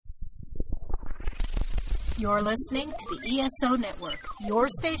You're listening to the ESO Network, your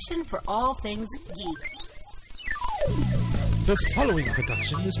station for all things geek. The following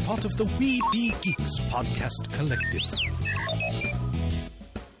production is part of the We Be Geeks podcast collective.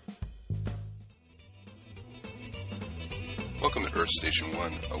 Welcome to Earth Station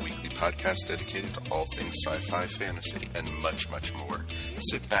 1, a weekly podcast dedicated to all things sci-fi, fantasy, and much, much more.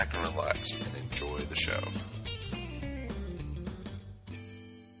 Sit back and relax and enjoy the show.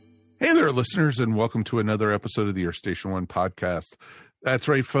 Hey there, listeners, and welcome to another episode of the Earth Station 1 podcast. That's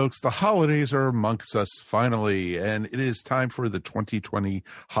right, folks. The holidays are amongst us finally, and it is time for the 2020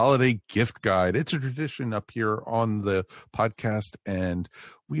 Holiday Gift Guide. It's a tradition up here on the podcast, and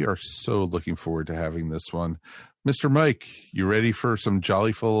we are so looking forward to having this one. Mr. Mike, you ready for some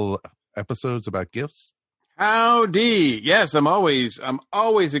jollyful episodes about gifts? Howdy. Yes, I'm always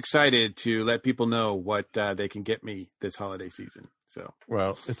excited to let people know what they can get me this holiday season. So,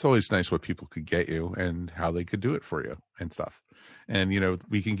 well, it's always nice what people could get you and how they could do it for you and stuff. And, you know,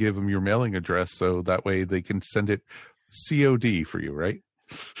 we can give them your mailing address so that way they can send it COD for you, right?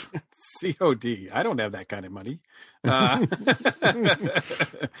 COD. I don't have that kind of money.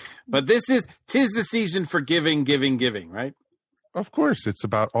 But tis the season for giving, right? Of course, it's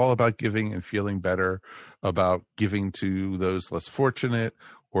all about giving and feeling better, about giving to those less fortunate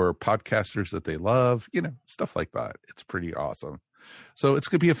or podcasters that they love, you know, stuff like that. It's pretty awesome. So it's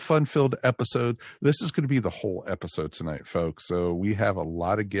going to be a fun-filled episode. This is going to be the whole episode tonight, folks. So we have a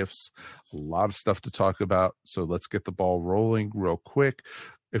lot of gifts, a lot of stuff to talk about. So let's get the ball rolling real quick.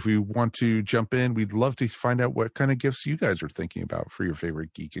 If we want to jump in, we'd love to find out what kind of gifts you guys are thinking about for your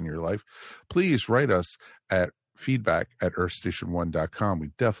favorite geek in your life. Please write us at feedback@earthstation1.com.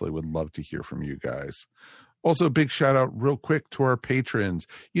 We definitely would love to hear from you guys. Also, a big shout out real quick to our patrons.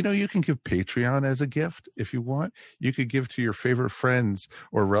 You know, you can give Patreon as a gift if you want. You could give to your favorite friends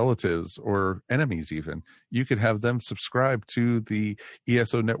or relatives or enemies even. You could have them subscribe to the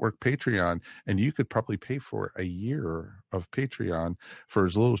ESO Network Patreon, and you could probably pay for a year of Patreon for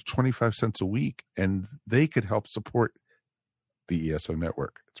as little as 25 cents a week, and they could help support the ESO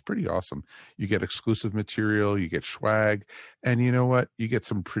Network. It's pretty awesome. You get exclusive material, you get swag, and you know what? You get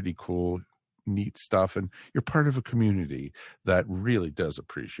some pretty cool neat stuff, and you're part of a community that really does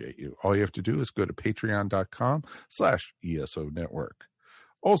appreciate you. All you have to do is go to patreon.com/ESO Network.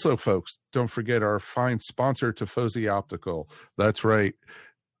 Also, folks, don't forget our fine sponsor, Tifosi Optical. That's right.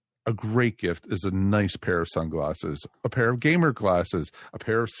 A great gift is a nice pair of sunglasses, a pair of gamer glasses, a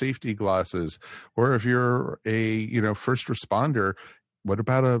pair of safety glasses, or if you're a, first responder, what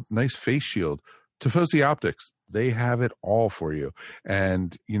about a nice face shield? Tifosi Optics, they have it all for you.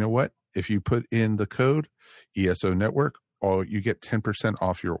 And you know what? If you put in the code ESO Network, you get 10%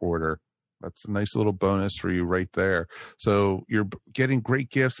 off your order. That's a nice little bonus for you right there. So you're getting great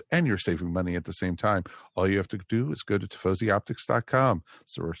gifts and you're saving money at the same time. All you have to do is go to TifosiOptics.com.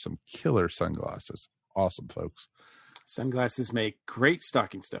 So there's some killer sunglasses. Awesome, folks. Sunglasses make great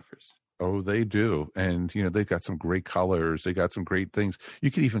stocking stuffers. Oh, they do. And, they've got some great colors. They got some great things. You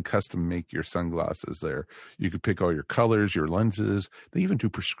can even custom make your sunglasses there. You could pick all your colors, your lenses. They even do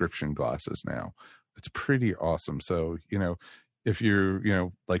prescription glasses now. It's pretty awesome. So, if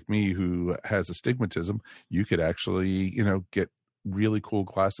you're, like me who has astigmatism, you could actually, get really cool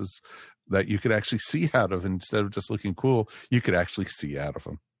glasses that you could actually see out of. Instead of just looking cool, you could actually see out of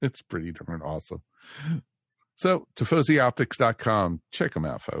them. It's pretty darn awesome. So, TifosiOptics.com. Check them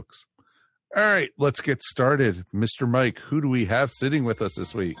out, folks. All right, let's get started. Mr. Mike, who do we have sitting with us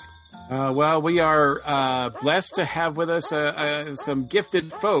this week? Well, we are blessed to have with us some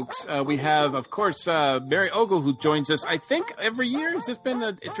gifted folks. We have, of course, Mary Ogle, who joins us, I think, every year. Has this been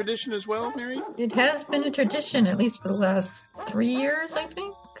a tradition as well, Mary? It has been a tradition, at least for the last 3 years, I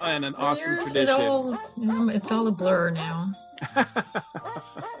think. And an awesome tradition. It's all a blur now.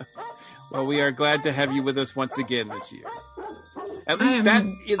 Well, we are glad to have you with us once again this year. At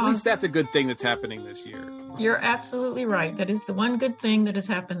least that's a good thing that's happening this year. You're absolutely right. That is the one good thing that has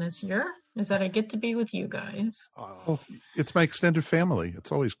happened this year, is that I get to be with you guys. Oh, it's my extended family.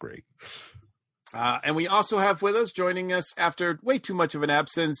 It's always great. And we also have with us, joining us after way too much of an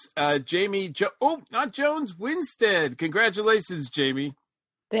absence, Jamie, not Jones, Winstead. Congratulations, Jamie.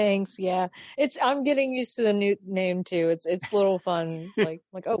 Thanks. Yeah, I'm getting used to the new name too. It's a little fun. like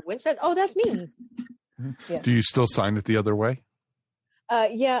oh, Winstead. Oh, that's me. Yeah. Do you still sign it the other way?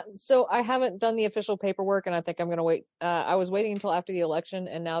 Yeah, so I haven't done the official paperwork, and I think I'm going to wait. I was waiting until after the election,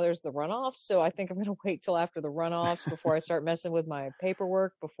 and now there's the runoffs, so I think I'm going to wait till after the runoffs before I start messing with my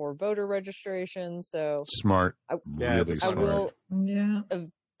paperwork before voter registration. So smart. I will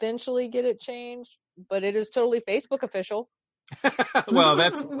eventually get it changed, but it is totally Facebook official. Well,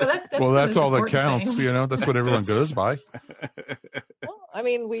 that's that's Well, that's all that important counts. thing. That's what everyone goes by. Well, I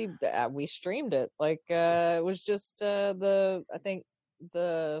mean, we streamed it. Like it was just I think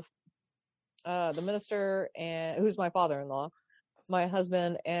the minister and who's my father-in-law, my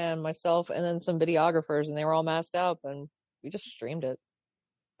husband, and myself, and then some videographers, and they were all masked up, and we just streamed it.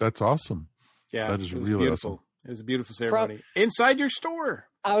 That's awesome. yeah, That is it was really beautiful. awesome. It was a beautiful ceremony inside your store.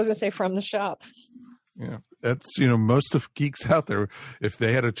 I was gonna say from the shop. Yeah, that's most of geeks out there. If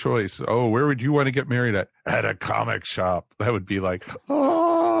they had a choice, where would you want to get married at? At a comic shop. That would be like,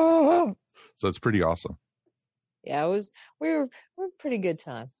 oh. So it's pretty awesome. Yeah, we were a pretty good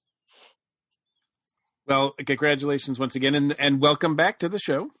time. Well, congratulations once again, and welcome back to the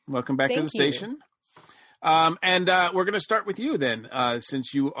show. Welcome back to the Thank you. station. And we're going to start with you then,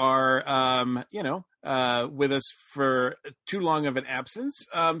 since you are, with us for too long of an absence.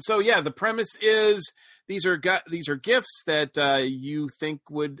 So yeah, the premise is these are gifts that you think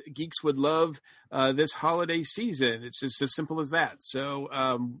geeks would love this holiday season. It's just as simple as that.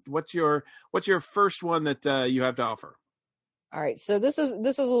 So what's your first one that you have to offer? All right, so this is a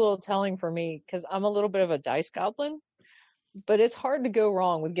little telling for me because I'm a little bit of a dice goblin, but it's hard to go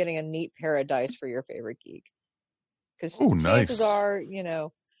wrong with getting a neat pair of dice for your favorite geek. Because chances are,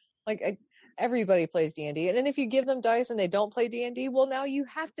 everybody plays D&D, and then if you give them dice and they don't play D&D, well, now you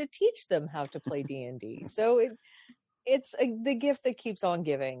have to teach them how to play D&D. So it's the gift that keeps on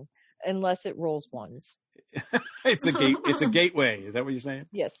giving, unless it rolls ones. It's a gateway. Is that what you're saying?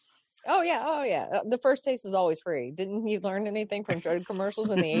 Yes. Oh yeah. The first taste is always free. Didn't you learn anything from drug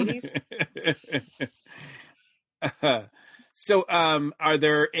commercials in the 80s? So, are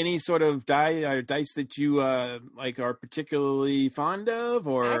there any sort of dice that you are particularly fond of,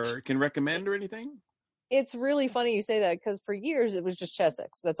 or can recommend, or anything? It's really funny you say that because for years it was just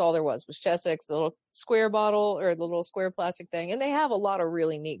Chessex. That's all there was Chessex, the little square bottle or the little square plastic thing, and they have a lot of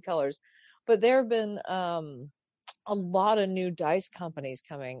really neat colors. But there have been a lot of new dice companies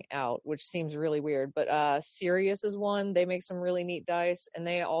coming out, which seems really weird. But Sirius is one. They make some really neat dice, and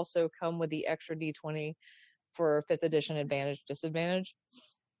they also come with the extra D20 for 5th edition advantage disadvantage.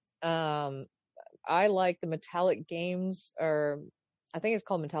 I like the Metallic Games, or I think it's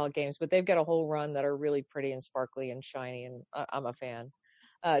called Metallic Games, but they've got a whole run that are really pretty and sparkly and shiny, and I'm a fan.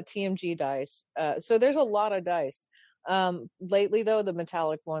 TMG dice. So there's a lot of dice. Lately though, the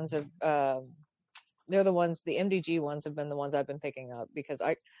metallic ones have they're the ones, the MDG ones have been the ones I've been picking up because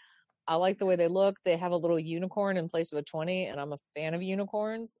I like the way they look. They have a little unicorn in place of a 20, and I'm a fan of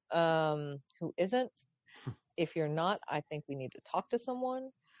unicorns. Who isn't? If you're not, I think we need to talk to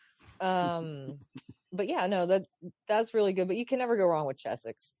someone. But yeah, no, that's really good. But you can never go wrong with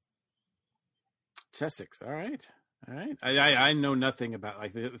Chessex. Chessex, all right. I know nothing about. I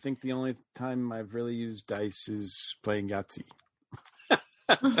think the only time I've really used dice is playing Yahtzee.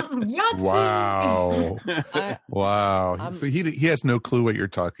 Yahtzee! Wow. Wow. So he has no clue what you're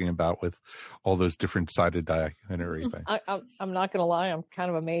talking about with all those different sided die and everything. I'm not going to lie. I'm kind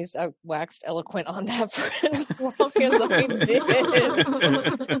of amazed I waxed eloquent on that for as long as I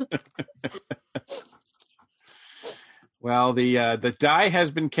did. Well, the die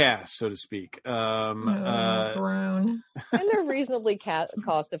has been cast, so to speak. Grown. And they're reasonably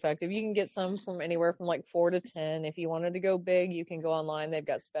cost effective. You can get some from anywhere from like 4 to 10. If you wanted to go big, you can go online. They've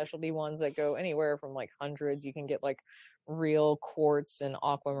got specialty ones that go anywhere from like hundreds. You can get like real quartz and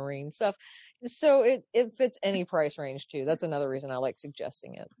aquamarine stuff. So it fits any price range too. That's another reason I like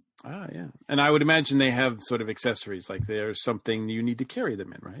suggesting it. Ah, yeah. And I would imagine they have sort of accessories, like there's something you need to carry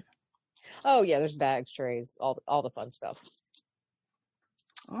them in, right? Oh yeah, there's bags, trays, all the fun stuff.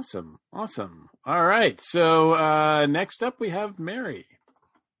 Awesome. All right. So next up we have Mary.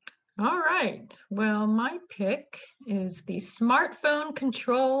 All right. Well, my pick is the smartphone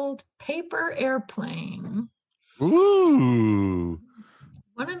controlled paper airplane. Ooh.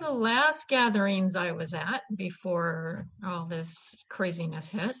 One of the last gatherings I was at before all this craziness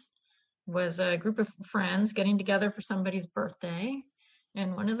hit was a group of friends getting together for somebody's birthday.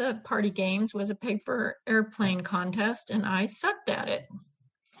 And one of the party games was a paper airplane contest, and I sucked at it.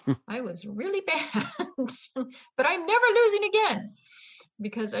 I was really bad, but I'm never losing again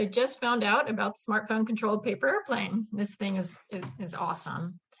because I just found out about the smartphone controlled paper airplane. This thing is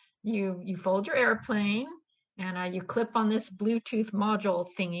awesome. You fold your airplane and you clip on this Bluetooth module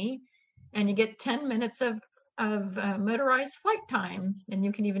thingy, and you get 10 minutes of motorized flight time. And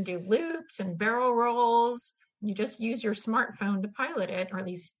you can even do loops and barrel rolls. You just use your smartphone to pilot it, or at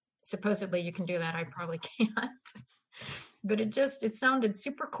least supposedly you can do that. I probably can't. But it sounded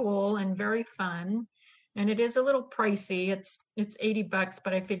super cool and very fun. And it is a little pricey. It's $80,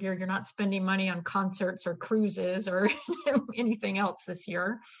 but I figure you're not spending money on concerts or cruises or anything else this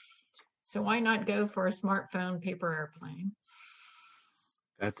year. So why not go for a smartphone paper airplane?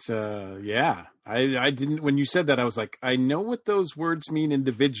 That's yeah. I didn't, when you said that, I was like, I know what those words mean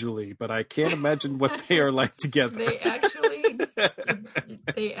individually, but I can't imagine what they are like together.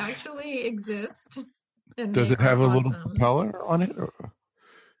 They actually exist. And Does they it have are a little awesome. propeller on it? Or...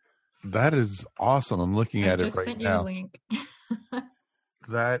 That is awesome. I'm looking at it just right sent now. you a link.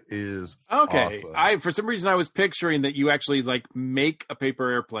 That is Okay. awesome. For some reason I was picturing that you actually like make a paper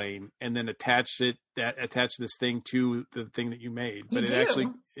airplane and then attach this thing to the thing that you made. But You it actually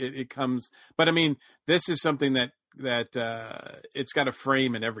do. it comes, but I mean, this is something that it's got a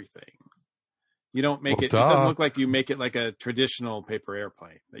frame and everything. You don't make Well, it doesn't duh. look like you make it like a traditional paper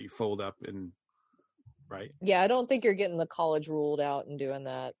airplane that you fold up and right. Yeah, I don't think you're getting the college ruled out and doing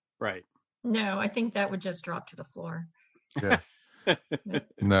that. Right. No, I think that would just drop to the floor. Yeah.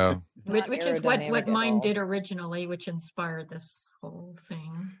 No. Not Which is what aerodynamic at mine all. did originally, which inspired this whole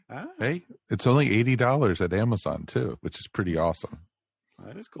thing. Ah, Hey, it's only $80 at Amazon too, which is pretty awesome.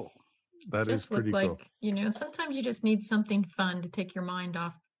 that is cool. That is Just look pretty like, cool. sometimes you just need something fun to take your mind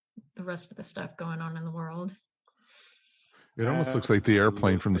off the rest of the stuff going on in the world. It almost looks like the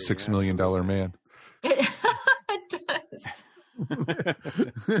airplane from the Absolutely, $6 Million Man. It does.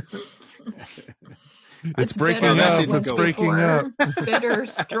 It's better breaking than up. it was It's breaking before. up. Better,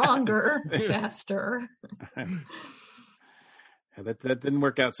 stronger, faster. Yeah, that didn't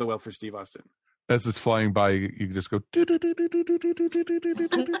work out so well for Steve Austin. As it's flying by, you can just go.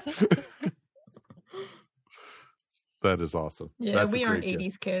 That is awesome. Yeah, That's a we aren't great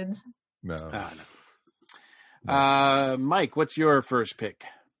gift. 80s kids. No. No. Mike, what's your first pick?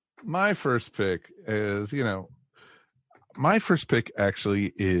 My first pick is, my first pick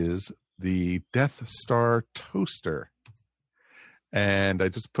actually is the Death Star toaster. And I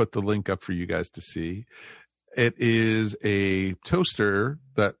just put the link up for you guys to see. It is a toaster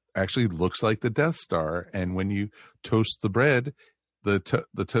that actually looks like the Death Star. And when you toast the bread, the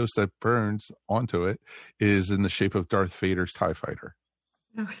toast that burns onto it is in the shape of Darth Vader's TIE Fighter.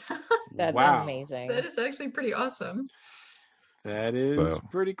 That's Wow. amazing. That is actually pretty awesome. That is So-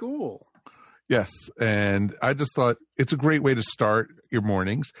 pretty cool. Yes, and I just thought it's a great way to start your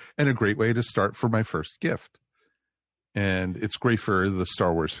mornings and a great way to start for my first gift. And it's great for the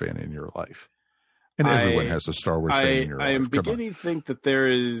Star Wars fan in your life. And everyone has a Star Wars fan in your life. I am Come on. beginning to think that there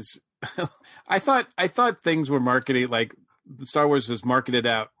is. I thought things were marketed like Star Wars was marketed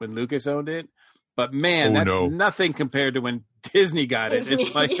out when Lucas owned it, but man, Oh, that's no. nothing compared to when Disney got it.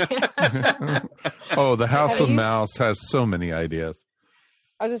 It's like Oh, the House Have of you- Mouse has so many ideas.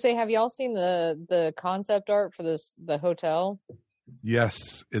 I was gonna say, have y'all seen the concept art for the hotel?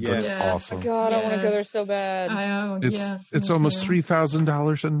 Yes, it Yes. looks Yes. awesome. God, I want to go there Yes. so bad. It's me almost too.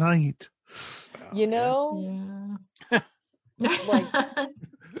 $3,000 a night. You know, Yeah. Like,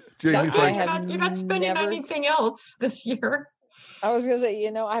 Jamie's I like, have you're not spending never- anything else this year. I was gonna say,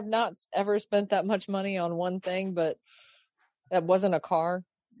 I've not ever spent that much money on one thing, but that wasn't a car.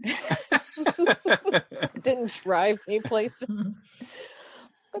 It didn't drive me places.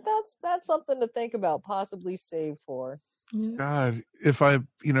 But that's something to think about, possibly save for. Yeah. God, if I,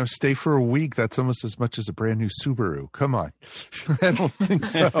 stay for a week, that's almost as much as a brand new Subaru. Come on. I don't think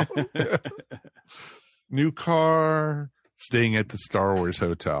so. New car, staying at the Star Wars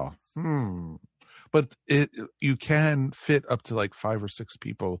hotel. But you can fit up to like 5 or 6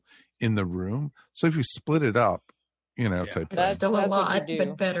 people in the room. So if you split it up, type thing. That's- Still a what you lot, do.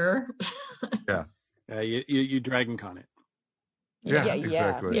 but better. you Dragon Con it. Yeah, Yeah.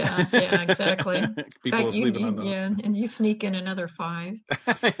 exactly. Yeah, exactly. People In are fact, sleeping on them. yeah, and you sneak in another 5.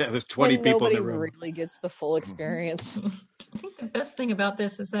 Yeah, there's 20 When people in nobody the room. really gets the full experience. I think the best thing about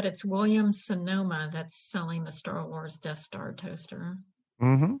this is that it's Williams Sonoma that's selling the Star Wars Death Star toaster.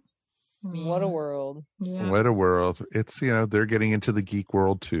 Mm-hmm. I mean, What a world. Yeah. What a world. It's, they're getting into the geek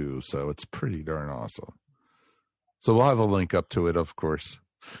world too. So it's pretty darn awesome. So we'll have a link up to it, of course.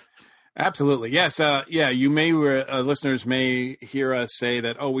 Absolutely. Yes. You may, listeners may hear us say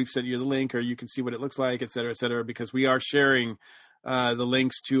that, oh, we've sent you the link or you can see what it looks like, et cetera, because we are sharing the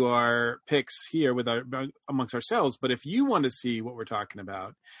links to our picks here amongst ourselves. But if you want to see what we're talking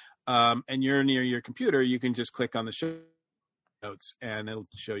about and you're near your computer, you can just click on the show notes and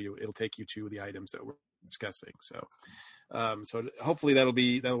it'll take you to the items that we're discussing. So, hopefully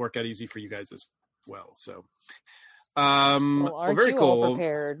that'll work out easy for you guys as well. So, Well, aren't very you cool. all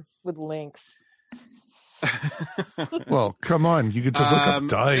prepared with links? Well, come on. You could just look up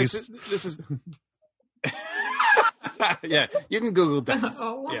dice. This is Yeah, you can Google dice.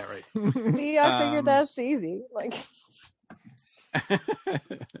 Oh. Yeah, right. See, I figured that's easy. Like,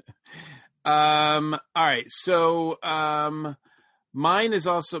 All right. So, mine is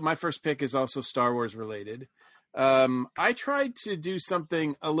also, my first pick is also Star Wars related. I tried to do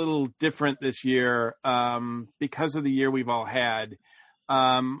something a little different this year, because of the year we've all had.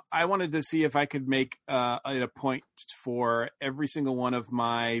 I wanted to see if I could make it a point for every single one of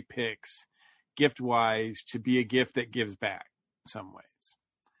my picks, gift-wise, to be a gift that gives back in some ways.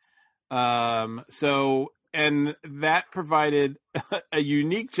 And that provided a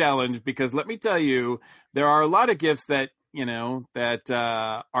unique challenge because let me tell you, there are a lot of gifts that,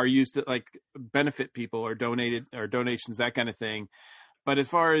 are used to like benefit people or donated or donations, that kind of thing. But as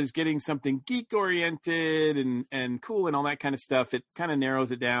far as getting something geek oriented and cool and all that kind of stuff, it kind of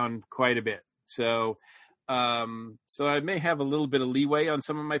narrows it down quite a bit. So I may have a little bit of leeway on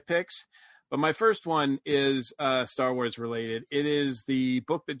some of my picks. But my first one is Star Wars related. It is the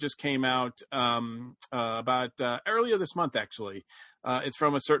book that just came out about earlier this month, actually. It's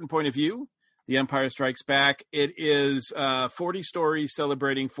From a Certain Point of View, The Empire Strikes Back. It is 40 stories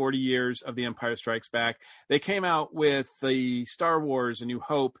celebrating 40 years of The Empire Strikes Back. They came out with the Star Wars A New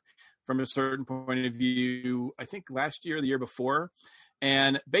Hope From a Certain Point of View, I think last year or the year before.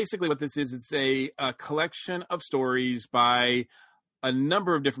 And basically what this is, it's a collection of stories by a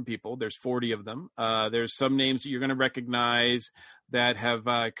number of different people. There's 40 of them. There's some names that you're going to recognize that have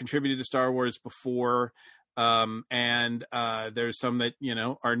contributed to Star Wars before. And there's some that,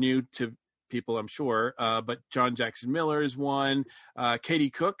 are new to people, I'm sure. But John Jackson Miller is one.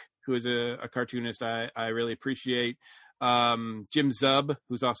 Katie Cook, who is a cartoonist I really appreciate. Jim Zub,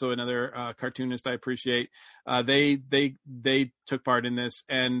 who's also another cartoonist I appreciate. They took part in this,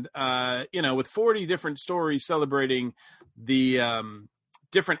 and with 40 different stories celebrating the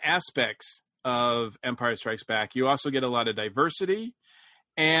different aspects of Empire Strikes Back, you also get a lot of diversity.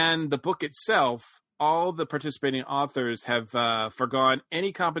 And the book itself, all the participating authors have forgone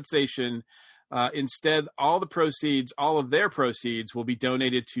any compensation. Instead, all of their proceeds will be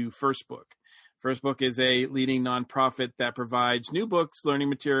donated to First Book. First Book is a leading nonprofit that provides new books, learning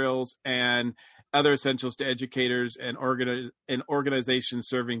materials, and other essentials to educators and organizations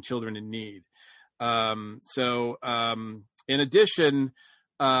serving children in need. In addition,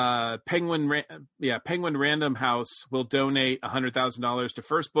 Penguin Random House will donate $100,000 to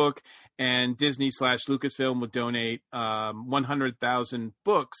First Book, and Disney/Lucasfilm will donate 100,000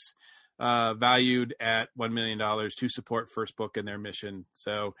 books valued at $1 million to support First Book and their mission.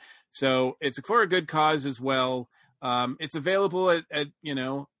 So it's for a good cause as well. It's available at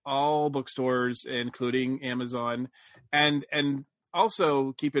all bookstores, including Amazon, and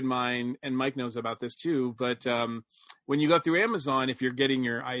also keep in mind, and Mike knows about this too, but when you go through Amazon, if you're getting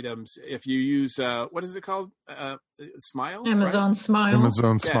your items, if you use what is it called, Smile? Amazon, right? Smile.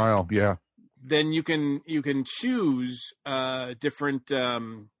 Amazon Smile, yeah. Then you can choose different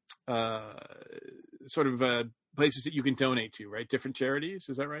sort of places that you can donate to, right? Different charities,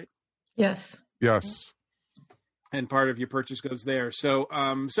 is that right? Yes. Yes. And part of your purchase goes there. So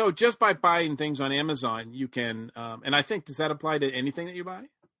just by buying things on Amazon, you can, and I think, does that apply to anything that you buy?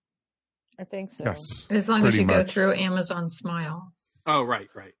 I think so. Yes. As long as you go through Amazon Smile. Oh, right.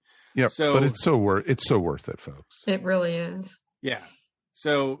 Yeah. So, but it's so worth it, folks. It really is. Yeah.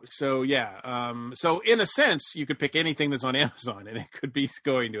 So yeah. So in a sense, you could pick anything that's on Amazon, and it could be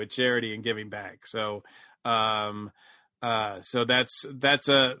going to a charity and giving back. So that's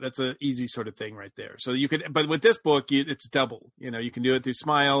a easy sort of thing right there. So you could, but with this book, it's double. You can do it through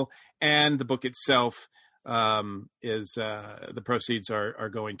Smile, and the book itself is the proceeds are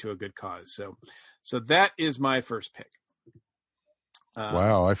going to a good cause. So that is my first pick.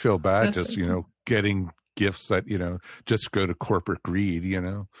 Wow, I feel bad just getting gifts that just go to corporate greed,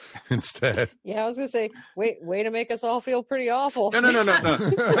 instead. Yeah, I was gonna say, way to make us all feel pretty awful. No.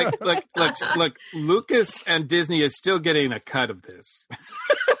 Look, Lucas and Disney is still getting a cut of this.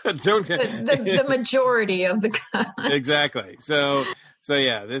 The majority of the cut. Exactly. So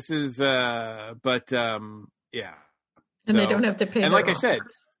yeah, this is yeah. And they don't have to pay. And like I said,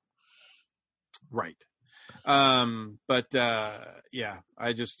 right. Yeah,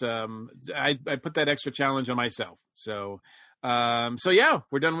 I just I put that extra challenge on myself. So yeah,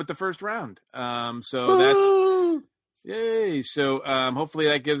 we're done with the first round. So that's yay. So hopefully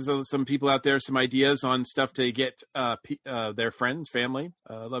that gives some people out there some ideas on stuff to get their friends, family,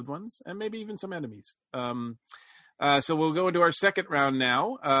 loved ones, and maybe even some enemies. So we'll go into our second round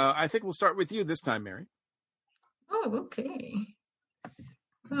now. I think we'll start with you this time, Mary. Oh, okay.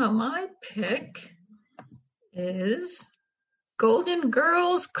 Well, my pick is Golden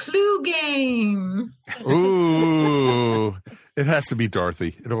Girls Clue Game. Ooh, it has to be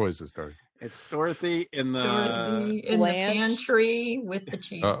Dorothy. It always is Dorothy. It's Dorothy in the Dorothy in Blanche. the pantry with the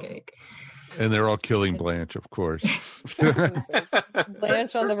cheesecake. And they're all killing Blanche, of course.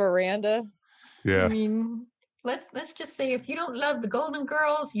 Blanche on the veranda. Yeah. I mean, let's just say if you don't love the Golden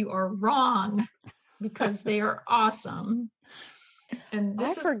Girls, you are wrong because they are awesome. And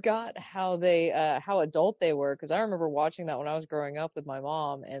I forgot how how adult they were, because I remember watching that when I was growing up with my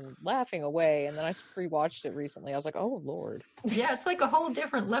mom and laughing away. And then I rewatched it recently. I was like, oh Lord. Yeah, it's like a whole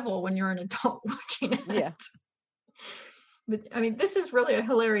different level when you're an adult watching it. Yeah. But I mean, this is really a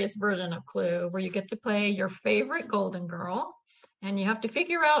hilarious version of Clue where you get to play your favorite Golden Girl and you have to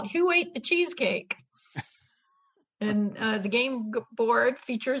figure out who ate the cheesecake. And the game board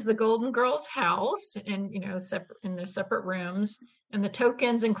features the Golden Girls' house and, separate in their separate rooms. And the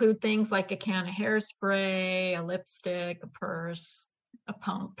tokens include things like a can of hairspray, a lipstick, a purse, a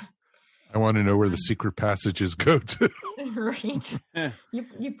pump. I want to know where the secret passages go to. Right.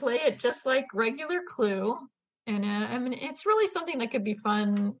 You play it just like regular Clue. And I mean, it's really something that could be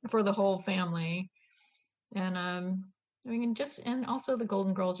fun for the whole family. And and also the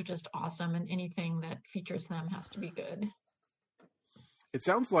Golden Girls are just awesome, and anything that features them has to be good. It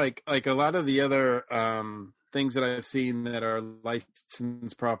sounds like a lot of the other things that I've seen that are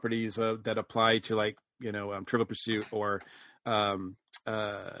licensed properties that apply to Trivial Pursuit or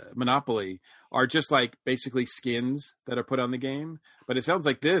Monopoly are just like basically skins that are put on the game. But it sounds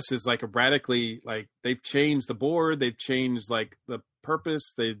like this is like a radically, like they've changed the board, they've changed like the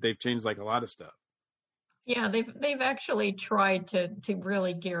purpose, they've changed like a lot of stuff. Yeah, they've actually tried to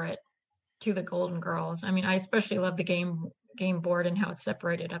really gear it to the Golden Girls. I mean, I especially love the game board and how it's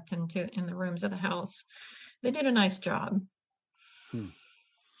separated up in the rooms of the house. They did a nice job. It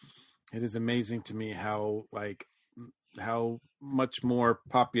is amazing to me how much more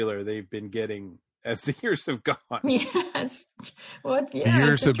popular they've been getting as the years have gone. Yes. Well, The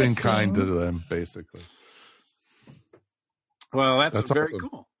years have been kind to them, basically. Well, that's very awesome.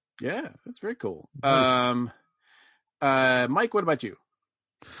 cool. Yeah, that's very cool. Mike, what about you?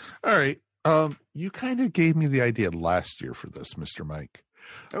 All right. You kind of gave me the idea last year for this, Mr. Mike.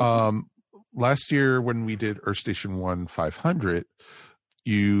 Okay. Last year when we did Earth Station 1 500,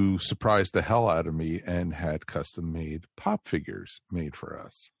 you surprised the hell out of me and had custom-made pop figures made for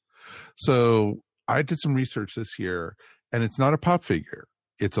us. So I did some research this year, and it's not a pop figure.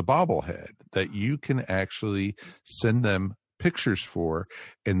 It's a bobblehead that you can actually send them pictures for,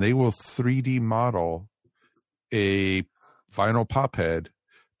 and they will 3D model a vinyl pop head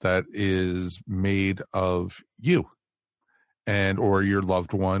that is made of you and or your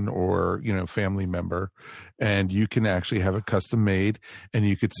loved one or family member, and you can actually have it custom made, and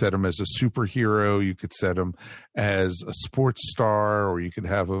you could set them as a superhero, you could set them as a sports star, or you could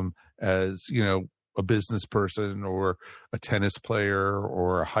have them as a business person or a tennis player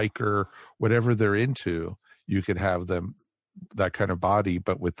or a hiker, whatever they're into. You could have them that kind of body,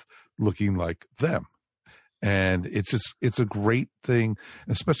 but with looking like them. And it's a great thing,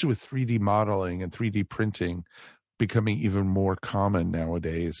 especially with 3D modeling and 3D printing becoming even more common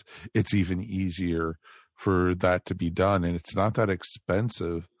nowadays. It's even easier for that to be done, and it's not that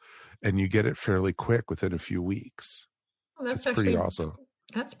expensive, and you get it fairly quick within a few weeks. Well, that's pretty awesome.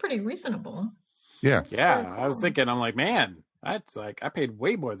 That's pretty reasonable. Yeah. Yeah, I was thinking, I'm like, man, that's like, I paid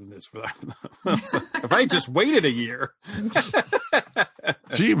way more than this for that. If I just waited a year.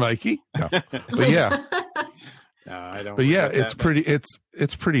 Gee, Mikey. No. But yeah. No, I don't. But yeah, it's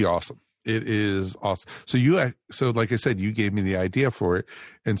pretty awesome. It is awesome. So like I said, you gave me the idea for it,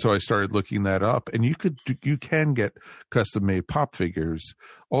 and so I started looking that up. And you can get custom made pop figures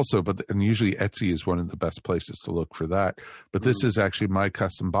also, and usually Etsy is one of the best places to look for that. But this is actually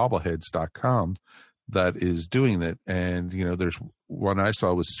mycustombobbleheads.com that is doing it. And there's one I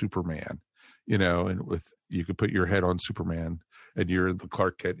saw was Superman, and you could put your head on Superman, and you're in the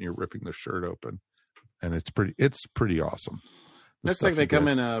Clark Kent, and you're ripping the shirt open, and it's pretty awesome. Looks like they come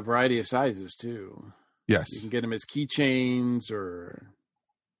in a variety of sizes too. Yes. You can get them as keychains or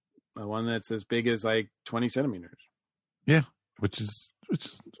one that's as big as like 20 centimeters. Yeah. Which is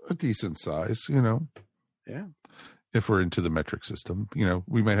a decent size, Yeah. If we're into the metric system,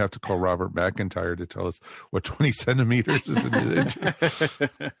 we might have to call Robert McIntyre to tell us what 20 centimeters is in an inch.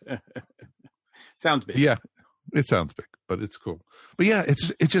 Sounds big. Yeah. It sounds big, but it's cool. But yeah,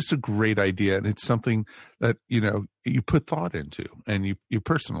 it's just a great idea, and it's something that you put thought into, and you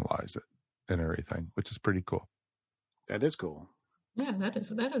personalize it and everything, which is pretty cool. That is cool. Yeah, that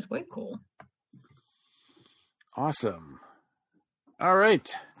is way cool. Awesome. All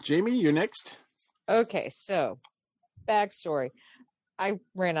right, Jamie, you're next. Okay, so backstory. I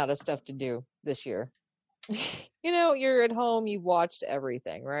ran out of stuff to do this year. You're at home, you've watched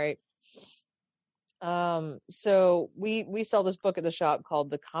everything, right? So we sell this book at the shop called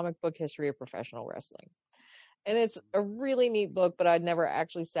The Comic Book History of Professional Wrestling. And it's a really neat book, but I'd never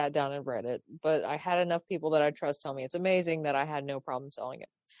actually sat down and read it. But I had enough people that I trust tell me it's amazing that I had no problem selling it.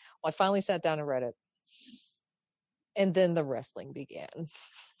 Well, I finally sat down and read it. And then the wrestling began.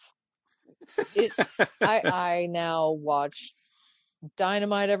 I now watch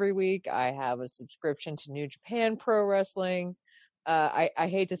Dynamite every week. I have a subscription to New Japan Pro Wrestling. I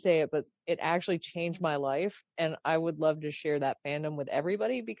hate to say it, but it actually changed my life. And I would love to share that fandom with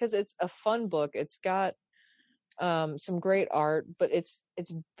everybody because it's a fun book. It's got some great art, but it's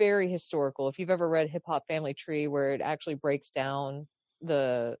very historical. If you've ever read Hip Hop Family Tree, where it actually breaks down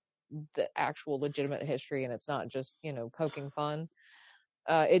the actual legitimate history and it's not just poking fun,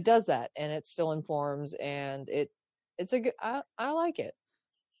 it does that, and it still informs, and it's a good. I like it.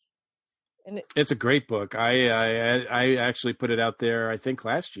 And it's a great book. I actually put it out there, I think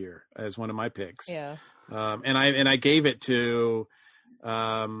last year, as one of my picks. Yeah. And I gave it to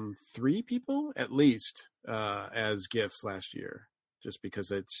 3 people at least as gifts last year, just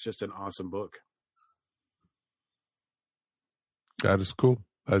because it's just an awesome book. That is cool.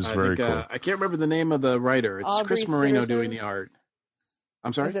 That is very cool. I can't remember the name of the writer. It's Aubrey Chris Moreno Sitterson? doing the art.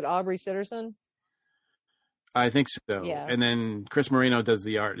 I'm sorry? Is it Aubrey Sitterson? I think so. Yeah. And then Chris Moreno does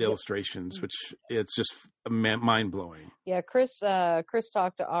the art illustrations, which it's just mind blowing. Yeah, Chris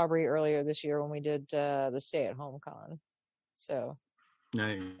talked to Aubrey earlier this year when we did the Stay at Home Con. So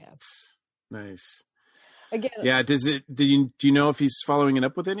Nice. Yeah. Nice. Again, Yeah. Do you know if he's following it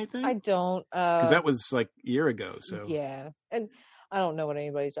up with anything? I don't, because that was like a year ago. So yeah, and I don't know what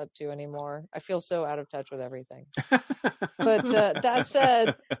anybody's up to anymore. I feel so out of touch with everything. But that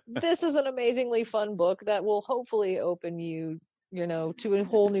said, this is an amazingly fun book that will hopefully open you to a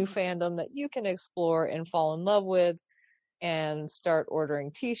whole new fandom that you can explore and fall in love with, and start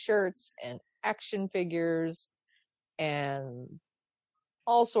ordering T-shirts and action figures and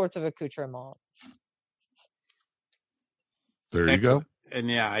all sorts of accoutrements. There you go. And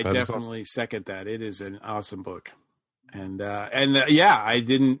yeah, I That is definitely second that. It is an awesome book. And yeah, I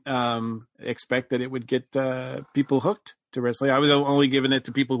didn't expect that it would get people hooked to wrestling. I was only giving it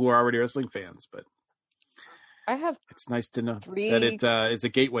to people who are already wrestling fans, but it's nice to know that it is a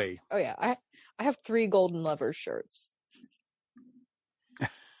gateway. Oh yeah, I have 3 Golden Lovers shirts.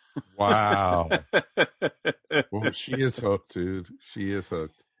 Wow. Well, she is hooked, dude. She is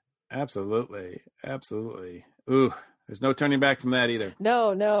hooked. Absolutely. Ooh, there's no turning back from that either.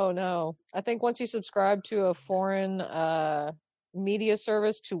 No. I think once you subscribe to a foreign media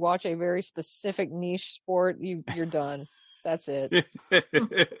service to watch a very specific niche sport, you're done. That's it.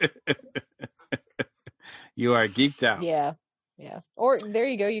 You are geeked out. Yeah. Or there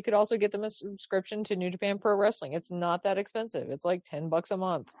you go. You could also get them a subscription to New Japan Pro Wrestling. It's not that expensive. It's like $10 a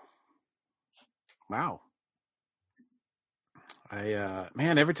month. Wow.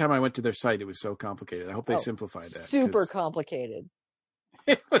 Man, every time I went to their site, it was so complicated. I hope they simplified that. Super complicated.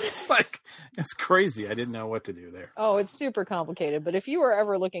 It was it's crazy. I didn't know what to do there. Oh, it's super complicated. But if you were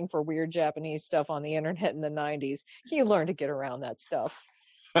ever looking for weird Japanese stuff on the internet in the 90s, you learned to get around that stuff.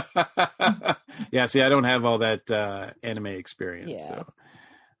 Yeah, see, I don't have all that anime experience.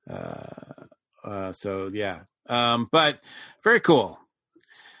 Yeah. So yeah. But very cool.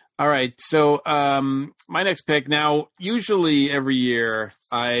 All right. So my next pick now, usually every year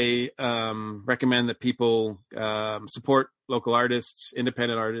I recommend that people support local artists,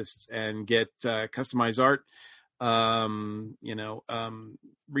 independent artists, and get customized art.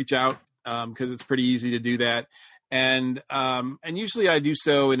 Reach out because it's pretty easy to do that. And usually I do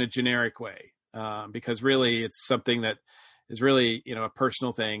so in a generic way because really it's something that is really, a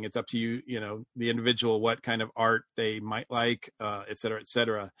personal thing. It's up to you, the individual, what kind of art they might like, et cetera, et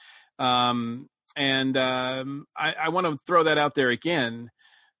cetera. I want to throw that out there again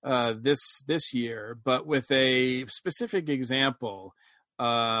this year, but with a specific example,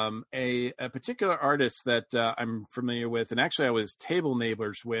 a particular artist that I'm familiar with, and actually I was table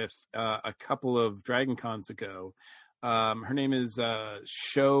neighbors with a couple of Dragon Cons ago. Her name is I'm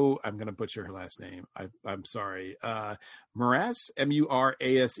going to butcher her last name. I'm sorry. Murase,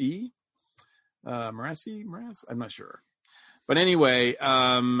 Murase. Murase? I'm not sure. But anyway,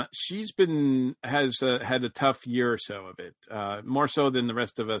 she's has had a tough year or so of it, more so than the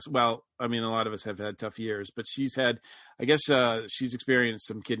rest of us. Well, I mean, a lot of us have had tough years, but she's experienced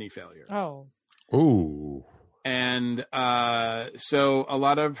some kidney failure. Oh. Ooh. And so a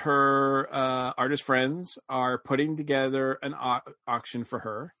lot of her artist friends are putting together an auction for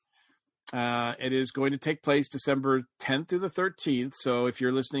her. It is going to take place December 10th through the 13th. So if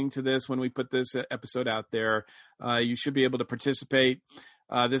you're listening to this when we put this episode out there, you should be able to participate.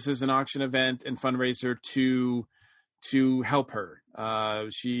 This is an auction event and fundraiser to help her.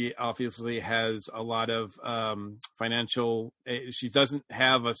 She obviously has a lot of financial. She doesn't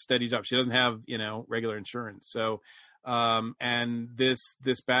have a steady job. She doesn't have regular insurance. So and this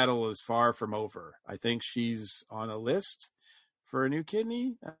battle is far from over. I think she's on a list for a new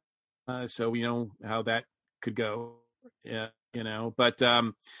kidney. So we know how that could go, but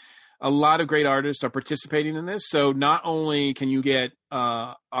a lot of great artists are participating in this. So not only can you get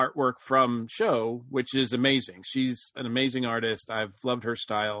artwork from Show, which is amazing. She's an amazing artist. I've loved her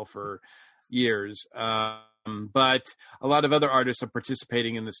style for years. But a lot of other artists are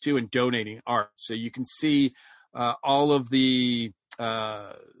participating in this too and donating art. So you can see all of the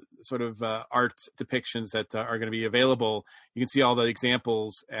sort of art depictions that are going to be available. You can see all the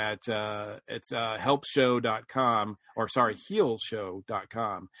examples at helpshow.com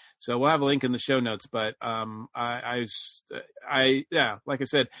healshow.com. So we'll have a link in the show notes, but like I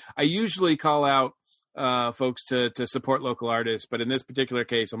said, I usually call out folks to support local artists, but in this particular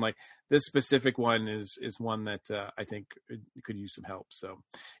case, I'm like, this specific one is one that I think could use some help. So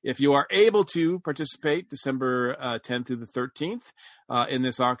if you are able to participate December 10th through the 13th in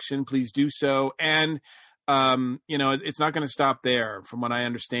this auction, please do so. And it's not going to stop there. From what I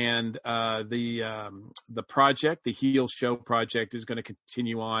understand, the project, the Heal Show project, is going to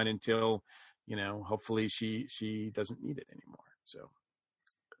continue on until hopefully she doesn't need it anymore. So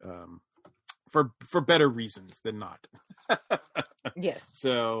for better reasons than not. Yes.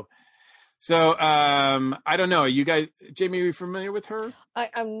 So I don't know. You guys, Jamie, are you familiar with her?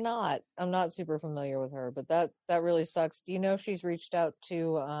 I'm not super familiar with her, but that really sucks. Do you know if she's reached out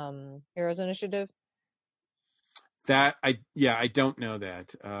to Heroes Initiative? I don't know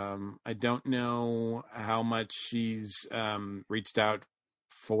that. I don't know how much she's reached out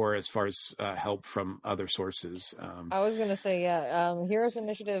for as far as help from other sources. I was going to say, Heroes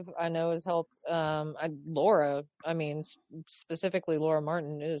Initiative I know has helped Laura. I mean, specifically Laura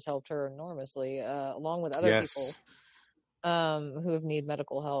Martin has helped her enormously, along with other people who have need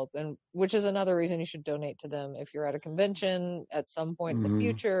medical help, and which is another reason you should donate to them if you're at a convention at some point in the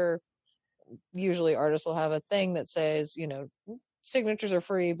future. Usually artists will have a thing that says, signatures are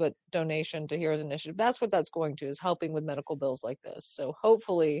free, but donation to Heroes Initiative. That's what that's going to, is helping with medical bills like this. So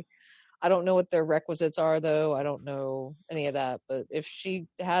hopefully, I don't know what their requisites are, though. I don't know any of that. But if she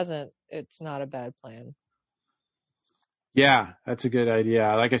hasn't, it's not a bad plan. Yeah, that's a good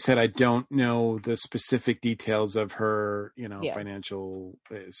idea. Like I said, I don't know the specific details of her, financial.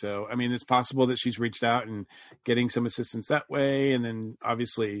 So, I mean, it's possible that she's reached out and getting some assistance that way. And then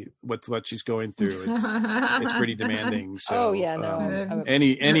obviously what she's going through, it's pretty demanding. So,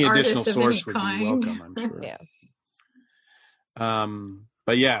 any additional source would be welcome, I'm sure. Yeah.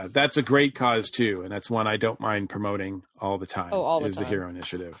 But yeah, that's a great cause too. And that's one I don't mind promoting all the time. The Hero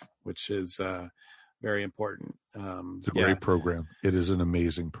Initiative, which is, very important. It's a great program. It is an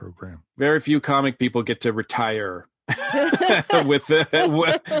amazing program. Very few comic people get to retire with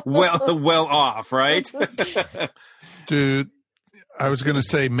well off, right? Dude, I was going to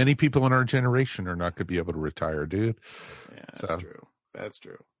say many people in our generation are not going to be able to retire, dude. Yeah, that's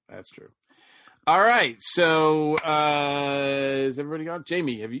true. All right. So is everybody gone?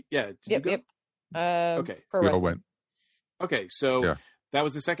 Jamie, have you? Yeah. Did you go? Okay. We all went. Okay. So that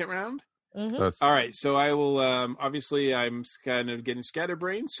was the second round. Mm-hmm. All right, so I will. Obviously, I'm kind of getting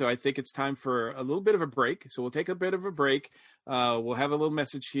scatterbrained, so I think it's time for a little bit of a break. So we'll take a bit of a break. We'll have a little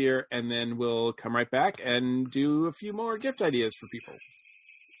message here, and then we'll come right back and do a few more gift ideas for people.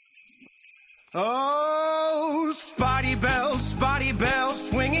 Oh, Spotty Bell,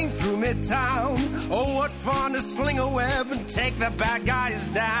 swinging through Midtown. Oh, what fun to sling a web and take the bad guys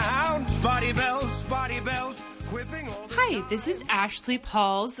down. Spotty Bells, quipping all the Hi, this is Ashley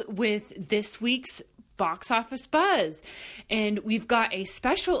Pauls with this week's Box Office Buzz. And we've got a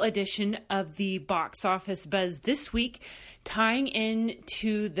special edition of the Box Office Buzz this week, tying in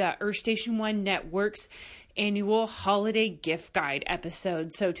to the Earth Station 1 Network's annual holiday gift guide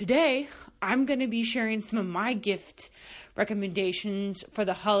episode. So today, I'm going to be sharing some of my gift recommendations for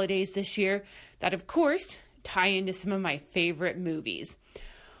the holidays this year that, of course, tie into some of my favorite movies.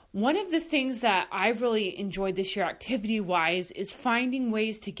 One of the things that I've really enjoyed this year activity-wise is finding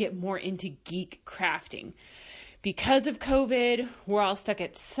ways to get more into geek crafting. Because of COVID, we're all stuck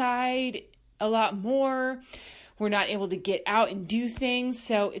inside a lot more. We're not able to get out and do things,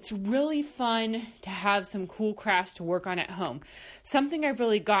 so it's really fun to have some cool crafts to work on at home. Something I've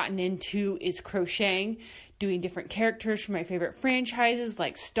really gotten into is crocheting, doing different characters from my favorite franchises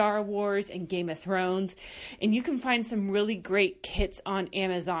like Star Wars and Game of Thrones. And you can find some really great kits on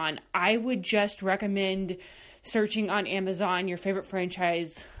Amazon. I would just recommend searching on Amazon your favorite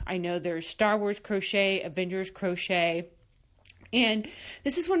franchise. I know there's Star Wars crochet, Avengers crochet. And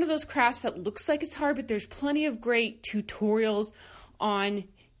this is one of those crafts that looks like it's hard, but there's plenty of great tutorials on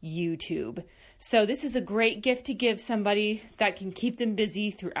YouTube. So this is a great gift to give somebody that can keep them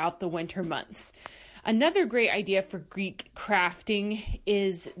busy throughout the winter months. Another great idea for Greek crafting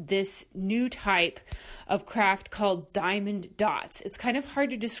is this new type of craft called diamond dots. It's kind of hard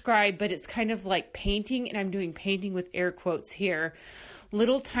to describe, but it's kind of like painting, and I'm doing painting with air quotes here.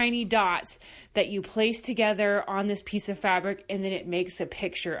 Little tiny dots that you place together on this piece of fabric, and then it makes a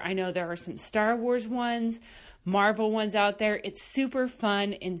picture. I know there are some Star Wars ones, Marvel ones out there. It's super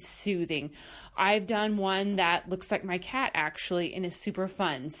fun and soothing. I've done one that looks like my cat actually and is super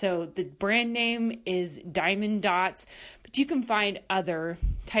fun. So the brand name is Diamond Dots, but you can find other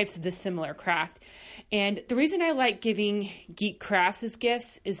types of the similar craft. And the reason I like giving Geek Crafts as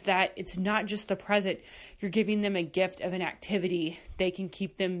gifts is that it's not just the present. You're giving them a gift of an activity. They can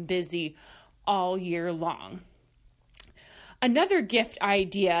keep them busy all year long. Another gift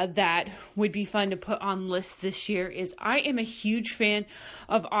idea that would be fun to put on lists this year is I am a huge fan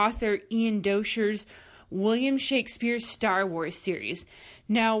of author Ian Dosher's William Shakespeare's Star Wars series.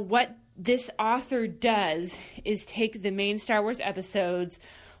 Now, what this author does is take the main Star Wars episodes,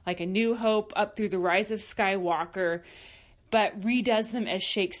 like A New Hope up through The Rise of Skywalker, but redoes them as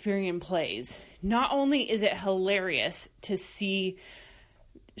Shakespearean plays. Not only is it hilarious to see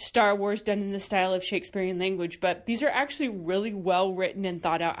Star Wars done in the style of Shakespearean language, but these are actually really well written and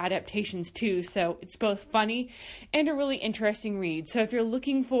thought out adaptations too. So it's both funny and a really interesting read. So if you're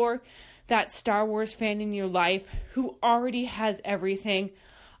looking for that Star Wars fan in your life who already has everything,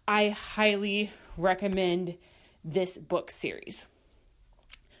 I highly recommend this book series.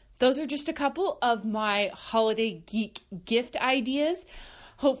 Those are just a couple of my holiday geek gift ideas.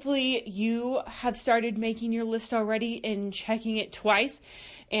 Hopefully you have started making your list already and checking it twice.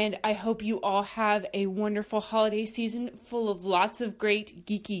 And I hope you all have a wonderful holiday season full of lots of great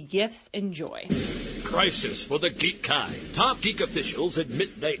geeky gifts and joy. Crisis for the geek kind. Top geek officials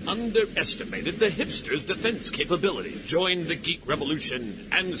admit they underestimated the hipsters' defense capability. Join the geek revolution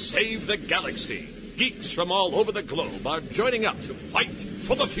and save the galaxy. Geeks from all over the globe are joining up to fight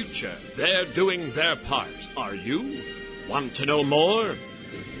for the future. They're doing their part. Are you? Want to know more?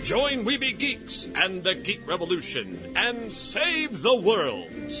 Join Weeby Geeks and the Geek Revolution and save the world.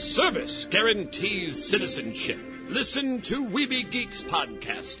 Service guarantees citizenship. Listen to Weeby Geeks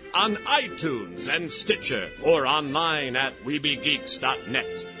podcast on iTunes and Stitcher or online at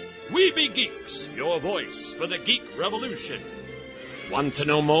WeebyGeeks.net. Weeby Geeks, your voice for the Geek Revolution. Want to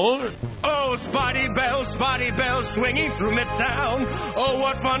know more? Oh, Spotty Bell, swinging through Midtown. Oh,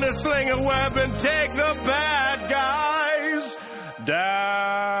 what fun to sling a web and take the bad guys down.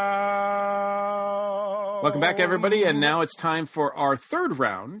 Welcome back, everybody. And now it's time for our third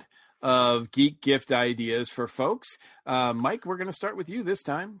round of geek gift ideas for folks. Mike, we're going to start with you this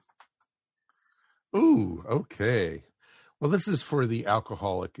time. Ooh, okay. Well, this is for the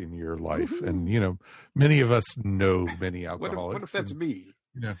alcoholic in your life. Mm-hmm. And, you know, many of us know many alcoholics. What if that's me?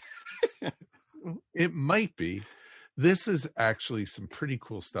 You know, it might be. This is actually some pretty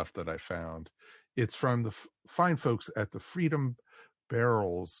cool stuff that I found. It's from the fine folks at the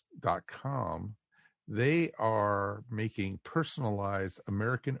freedombarrels.com. They are making personalized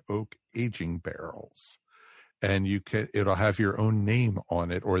American oak aging barrels. And it'll have your own name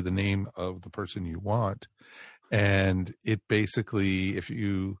on it or the name of the person you want. And it basically, if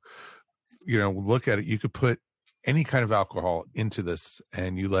you look at it, you could put any kind of alcohol into this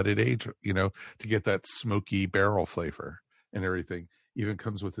and you let it age, to get that smoky barrel flavor and everything. Even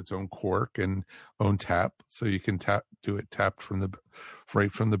comes with its own cork and own tap. So you can do it tapped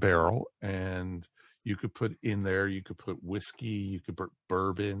right from the barrel. And you could put in there, you could put whiskey, you could put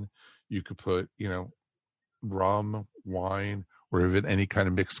bourbon, you could put, rum, wine, or even any kind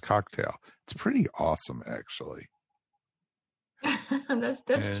of mixed cocktail. It's pretty awesome, actually. that's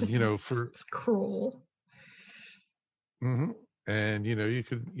and, just, it's cruel. Mm-hmm. And, you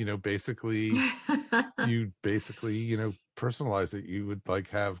could, basically, personalize it. You would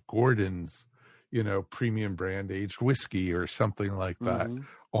have Gordon's, premium brand aged whiskey or something like that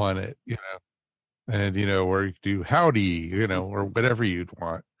on it, and, or you could do howdy, or whatever you'd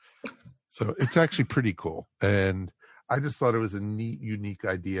want. So it's actually pretty cool. And I just thought it was a neat, unique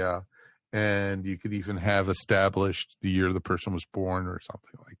idea. And you could even have established the year the person was born or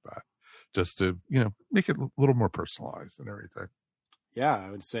something like that, just to, make it a little more personalized and everything. Yeah,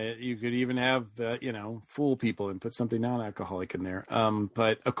 I would say you could even have, fool people and put something non-alcoholic in there.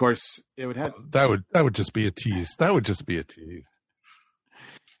 But of course, it would have that would just be a tease. That would just be a tease.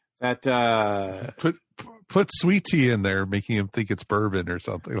 That put sweet tea in there, making him think it's bourbon or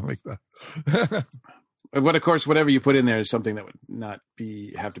something like that. But of course, whatever you put in there is something that would not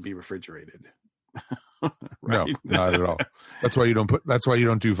have to be refrigerated. Right? No, not at all. That's why you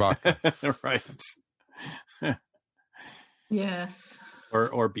don't do vodka. Right. Yes.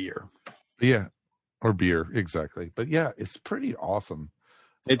 Or beer. Yeah. Or beer, exactly. But yeah, it's pretty awesome.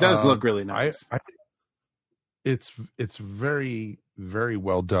 It does look really nice. I think it's very, very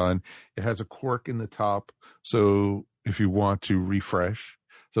well done. It has a cork in the top, so if you want to refresh,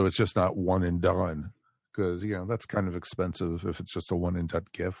 so it's just not one and done, because that's kind of expensive if it's just a one and done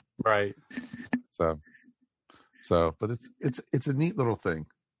gift. Right. So, but it's a neat little thing.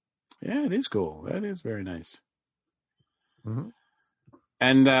 Yeah, it is cool. That is very nice. Mm-hmm.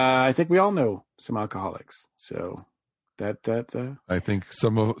 And I think we all know some alcoholics, so that I think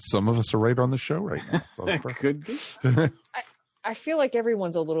some of us are right on the show right now. So could be. I feel like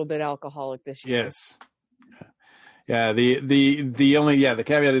everyone's a little bit alcoholic this year. Yes. Yeah. The only the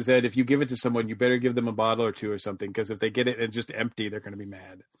caveat is that if you give it to someone, you better give them a bottle or two or something, because if they get it and it's just empty, they're going to be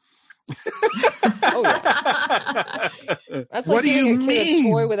mad. Oh yeah. That's like giving a kid a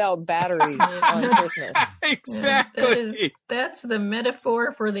toy without batteries on Christmas. Exactly. That's the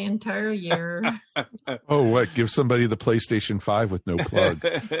metaphor for the entire year. Oh, what? Give somebody the PlayStation 5 with no plug,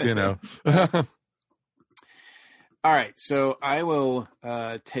 All right, so I will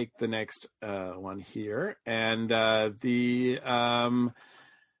take the next one here, and the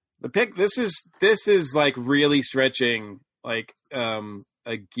pick. This is like really stretching, like a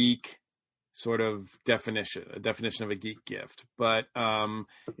geek sort of definition of a geek gift, but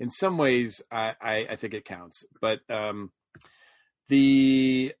in some ways I think it counts. But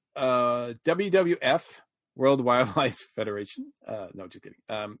the WWF, World Wildlife Federation. No, just kidding.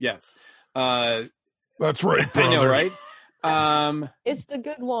 Yes. That's right, brother. I know, right? It's the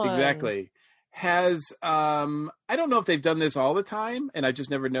good one. Exactly. Has I don't know if they've done this all the time, and I just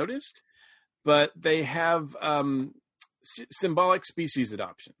never noticed, but they have symbolic species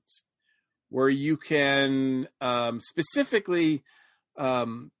adoptions, where you can specifically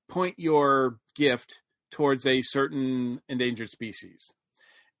point your gift towards a certain endangered species.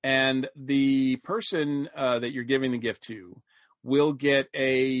 And the person that you're giving the gift to will get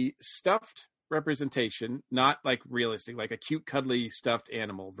a stuffed representation, not like realistic, like a cute, cuddly stuffed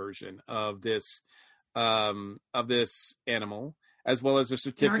animal version of this animal, as well as a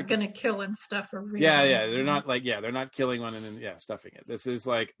certificate. They aren't going to kill and stuff a real. Yeah. They're not like, they're not killing one and then stuffing it. This is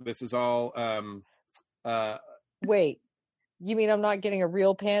all. Wait, you mean I'm not getting a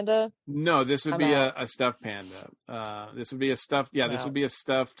real panda? No, this would be a stuffed panda. This would be a stuffed. Yeah, this would be a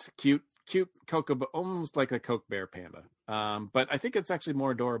stuffed, cute Coca, almost like a Coke Bear panda. But I think it's actually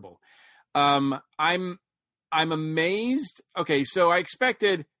more adorable. I'm amazed. Okay, so I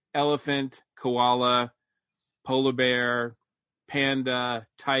expected elephant, koala, polar bear, panda,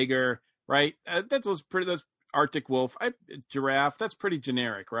 tiger, right? That's Arctic wolf, giraffe. That's pretty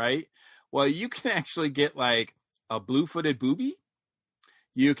generic, right? Well, you can actually get like a blue-footed booby.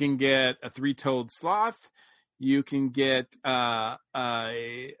 You can get a three-toed sloth. You can get a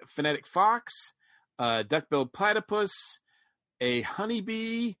phonetic fox, a duck-billed platypus, a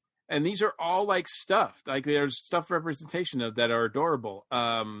honeybee. And these are all like stuffed, like there's stuffed representation of that are adorable.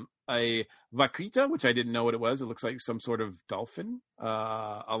 A vaquita, which I didn't know what it was. It looks like some sort of dolphin.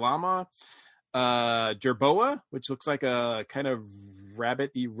 A llama, jerboa, which looks like a kind of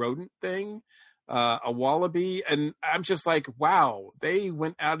rabbit-y rodent thing. A wallaby. And I'm just like, wow, they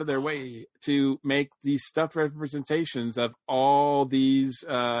went out of their way to make these stuffed representations of all these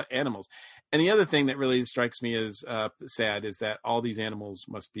animals. And the other thing that really strikes me as sad is that all these animals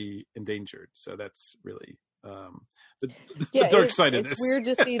must be endangered. So that's really the dark side of this. It's weird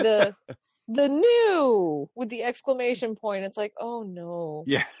to see the new with the exclamation point. It's like, oh no.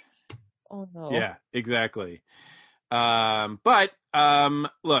 Yeah. Oh no. Yeah, exactly. But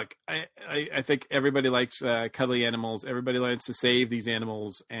look, I think everybody likes cuddly animals. Everybody likes to save these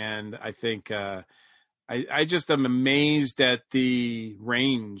animals, and I think I just am amazed at the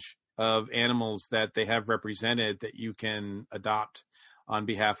range of animals that they have represented that you can adopt on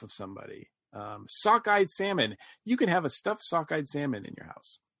behalf of somebody. Sockeyed salmon. You can have a stuffed sockeyed salmon in your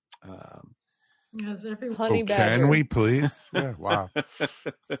house. Honey badger. Can we please? Yeah, wow.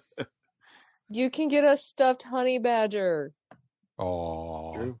 You can get a stuffed honey badger.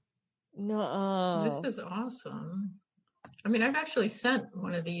 Oh. True. No. This is awesome. I mean, I've actually sent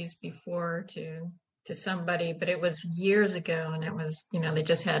one of these before to to somebody, but it was years ago, and it was, they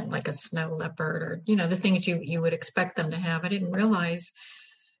just had like a snow leopard or, the things you would expect them to have. I didn't realize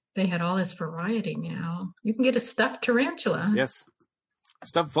they had all this variety now. You can get a stuffed tarantula. Yes.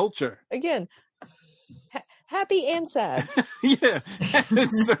 Stuffed vulture. Again, happy and sad. Yeah.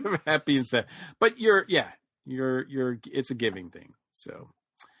 It's sort of happy and sad. But you're it's a giving thing. So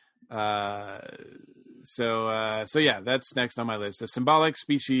yeah, that's next on my list. A symbolic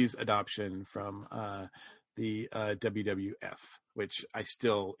species adoption from the WWF, which I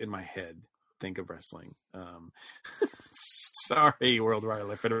still in my head think of wrestling. Sorry, World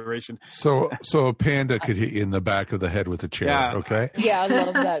Wildlife Federation. So a panda could hit you in the back of the head with a chair. Yeah. Okay. Yeah, I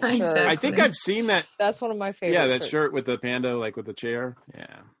love that shirt. Exactly. I think I've seen that. That's one of my favorite. Yeah, that shirts. shirt with the panda, like with the chair.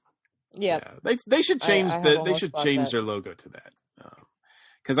 Yeah. Yeah. They should change they should change their logo to that.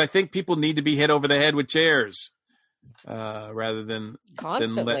 Because I think people need to be hit over the head with chairs rather than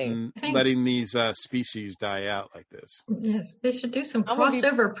letting these species die out like this. Yes, they should do some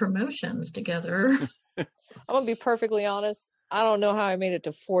crossover promotions together. I'm going to be perfectly honest. I don't know how I made it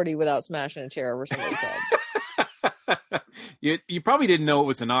to 40 without smashing a chair over somebody's head. You probably didn't know it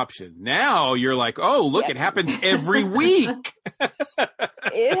was an option. Now you're like, oh, look, it happens every week.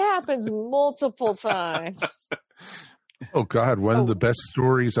 It happens multiple times. Oh God, one of the best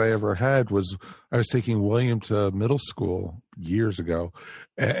stories I ever had was I was taking William to middle school years ago,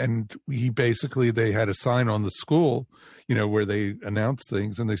 and they had a sign on the school, where they announced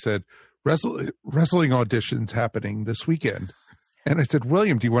things, and they said wrestling auditions happening this weekend. And I said,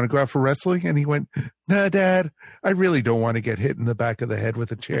 William, do you want to go out for wrestling? And he went, no, Dad, I really don't want to get hit in the back of the head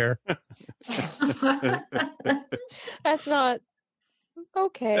with a chair. That's not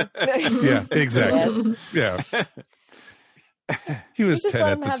okay. Yeah, exactly. Yes. Yeah. He was 10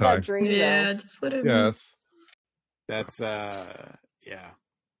 at the time. That dream, yeah, just let him. Yes. That's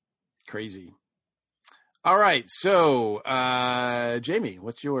crazy. All right, so Jamie,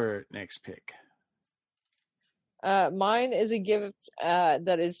 what's your next pick? Mine is a gift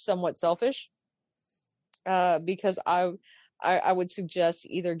that is somewhat selfish, because I would suggest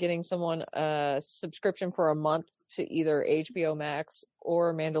either getting someone a subscription for a month to either HBO Max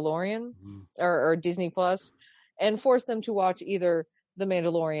or Mandalorian or Disney Plus, and force them to watch either The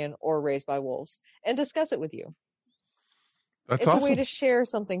Mandalorian or Raised by Wolves and discuss it with you. It's awesome. A way to share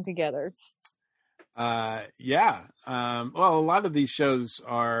something together. Yeah. Well, a lot of these shows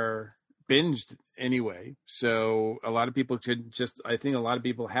are binged anyway, so a lot of people I think a lot of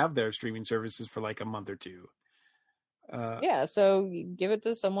people have their streaming services for like a month or two. Yeah, so you give it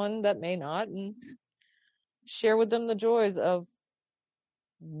to someone that may not, and share with them the joys of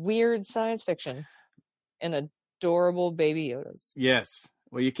weird science fiction and adorable baby Yodas. Yes.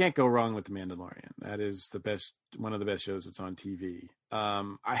 Well, you can't go wrong with The Mandalorian. That is one of the best shows that's on TV.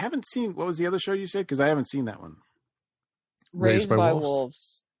 I haven't seen, what was the other show you said? Because I haven't seen that one. Raised by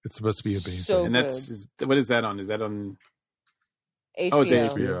Wolves. It's supposed to be amazing. So and what is that on? Is that on HBO? Oh, it's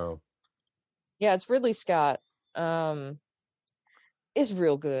HBO. Yeah, it's Ridley Scott. It's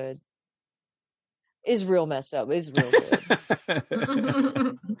real good. It's real messed up. It's real good.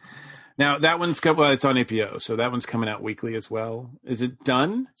 Now that one's it's on HBO, so that one's coming out weekly as well. Is it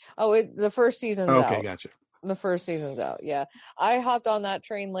done? Oh, the first season's out. Okay, gotcha. The first season's out. Yeah, I hopped on that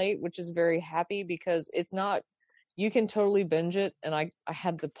train late, which is very happy because it's not. You can totally binge it, and I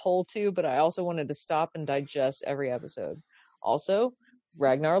had the pull to, but I also wanted to stop and digest every episode. Also,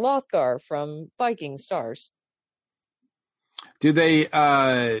 Ragnar Lothgar from Viking stars. Do they?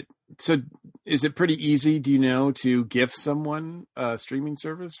 So is it pretty easy? Do you know to gift someone a streaming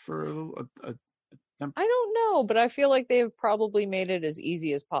service for a I don't know, but I feel like they've probably made it as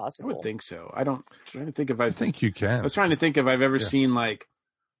easy as possible. I would think so. I'm trying to think if I think you can. I was trying to think if I've ever seen like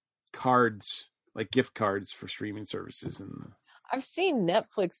cards, like gift cards for streaming services. And I've seen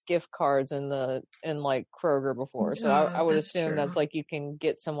Netflix gift cards in like Kroger before, so I would assume that's like you can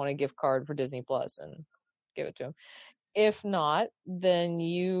get someone a gift card for Disney Plus and give it to them. If not, then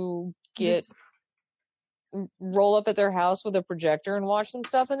you roll up at their house with a projector and watch some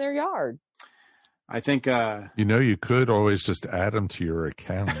stuff in their yard. I think you could always just add them to your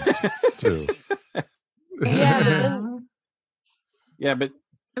account too. Yeah, but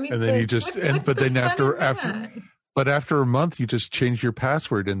I mean, and then you just after a month you just change your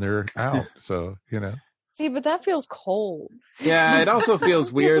password and they're out. So See, but that feels cold. Yeah, it also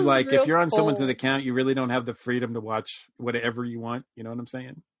feels weird. Like if you're on cold. someone's account, you really don't have the freedom to watch whatever you want. You know what I'm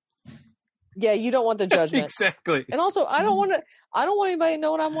saying? Yeah, you don't want the judgment. Exactly. And also, I don't want anybody to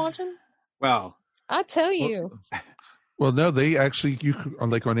know what I'm watching. Well, I tell you. Well, no, they actually, you can,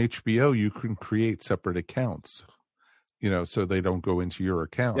 like on HBO, you can create separate accounts. so they don't go into your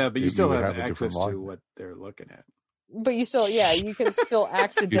account. Yeah, but you still would have a access different to log. what they're looking at. But you still, you can still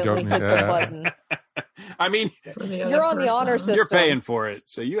accidentally hit the button. I mean, you're on the honor system. You're paying for it,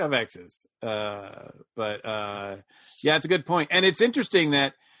 so you have access. But it's a good point. And it's interesting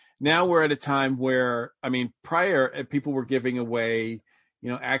that now we're at a time where, I mean, prior people were giving away,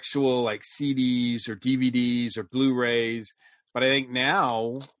 actual like CDs or DVDs or Blu-rays. But I think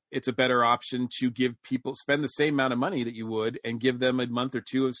now it's a better option to give people, spend the same amount of money that you would and give them a month or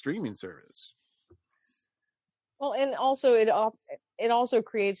two of streaming service. Well, and also it also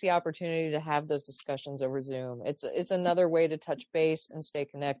creates the opportunity to have those discussions over Zoom. It's another way to touch base and stay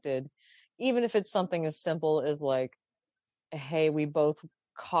connected, even if it's something as simple as like, hey, we both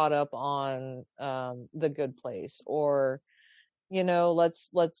caught up on The Good Place, or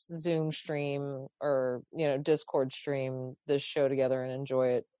let's Zoom stream or Discord stream this show together and enjoy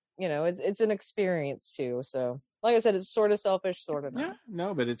it. It's an experience too. So like I said, it's sort of selfish, sort of not. Yeah,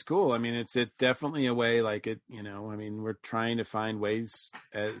 no, but it's cool. I mean, it's definitely a way, like it, I mean, we're trying to find ways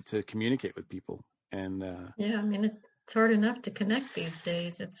to communicate with people. And I mean, it's hard enough to connect these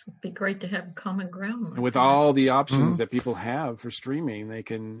days. It'd be great to have common ground. And with all the options that people have for streaming, they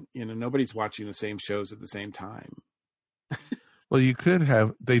can, nobody's watching the same shows at the same time. Well,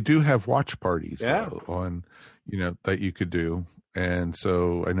 they do have watch parties on, that you could do. And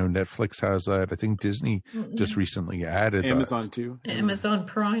so I know Netflix has that. I think Disney just recently added Amazon that. too. Amazon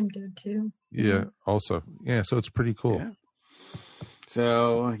Prime did too. Yeah, also. Yeah, so it's pretty cool. Yeah.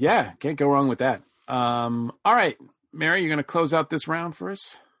 So, can't go wrong with that. All right, Mary, you're going to close out this round for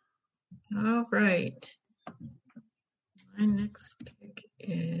us? All right. My next pick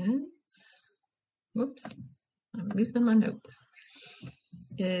is... Whoops. I'm losing my notes.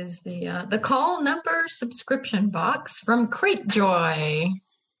 Is the call number subscription box from Cratejoy.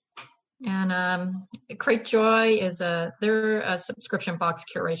 And Cratejoy is they're a subscription box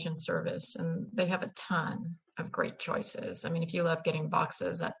curation service, and they have a ton of great choices. I mean, if you love getting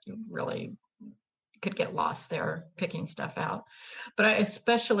boxes, that you really could get lost there picking stuff out. But I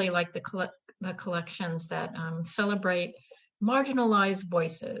especially like the collections that celebrate marginalized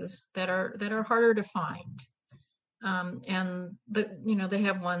voices that are harder to find. And they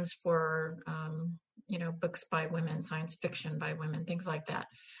have ones for books by women, science fiction by women, things like that.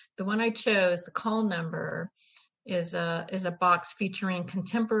 The one I chose, the call number, is a box featuring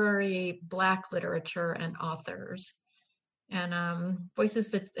contemporary Black literature and authors, and voices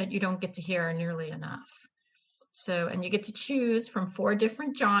that you don't get to hear nearly enough. So, and you get to choose from 4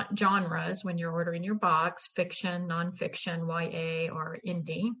 different genres when you're ordering your box: fiction, nonfiction, YA, or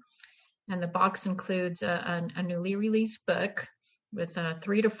indie. And the box includes a newly released book with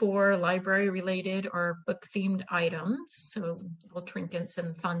 3 to 4 library-related or book-themed items, so little trinkets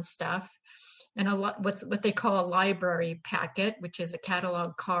and fun stuff, and what they call a library packet, which is a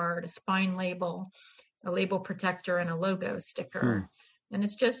catalog card, a spine label, a label protector, and a logo sticker. And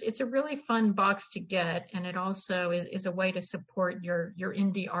it's a really fun box to get, and it also is a way to support your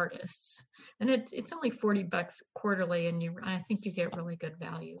indie artists. And it's only $40 quarterly, and I think you get really good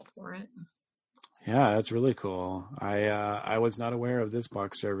value for it. Yeah, that's really cool. I was not aware of this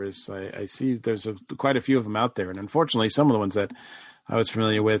box service. I see there's quite a few of them out there, and unfortunately, some of the ones that I was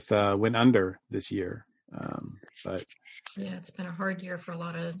familiar with went under this year. But yeah, it's been a hard year for a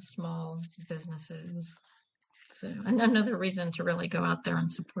lot of small businesses. So, and another reason to really go out there and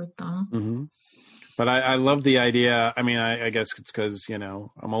support them. Mm-hmm. But I love the idea. I mean, I guess it's because,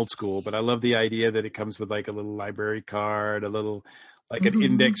 I'm old school, but I love the idea that it comes with like a little library card, a little like an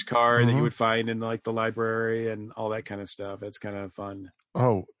index card that you would find in like the library and all that kind of stuff. It's kind of fun.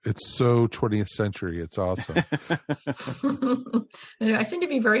 Oh, it's so 20th century. It's awesome. I seem to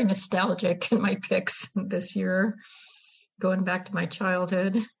be very nostalgic in my picks this year, going back to my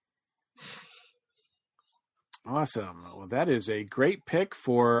childhood. Awesome. Well, that is a great pick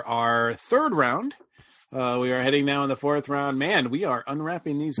for our third round. We are heading now in the fourth round. Man, we are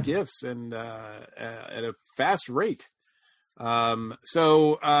unwrapping these gifts and at a fast rate.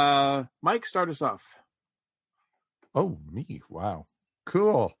 So Mike, start us off. Oh, me. Wow.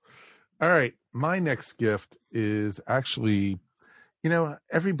 Cool. All right. My next gift is actually,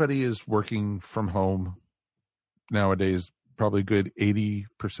 everybody is working from home nowadays, probably a good 80%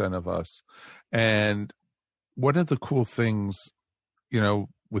 of us. And one of the cool things,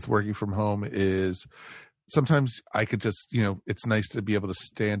 with working from home is sometimes I could just, it's nice to be able to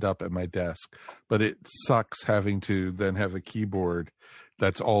stand up at my desk, but it sucks having to then have a keyboard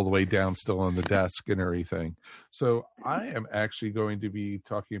that's all the way down still on the desk and everything. So I am actually going to be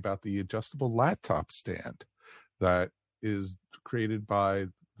talking about the adjustable laptop stand that is created by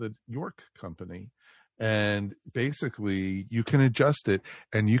the York company. And basically you can adjust it,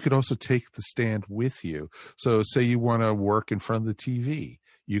 and you could also take the stand with you. So say you want to work in front of the TV,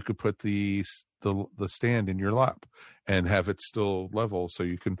 you could put the stand in your lap and have it still level, so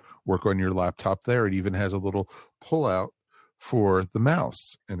you can work on your laptop there. It even has a little pull out for the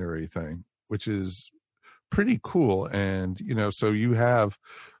mouse and everything, which is pretty cool. And, so you have,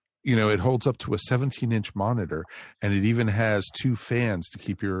 it holds up to a 17-inch monitor, and it even has 2 fans to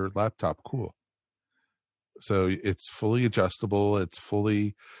keep your laptop cool. So it's fully adjustable. It's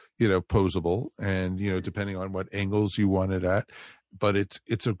fully, posable, and, depending on what angles you want it at. But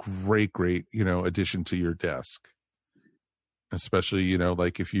it's a great, addition to your desk. Especially,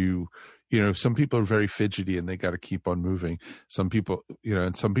 like if you, some people are very fidgety and they got to keep on moving. Some people,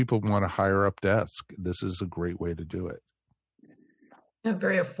 and some people want a higher up desk. This is a great way to do it. A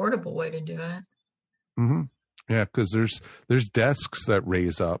very affordable way to do it. Mm-hmm. Yeah, because there's desks that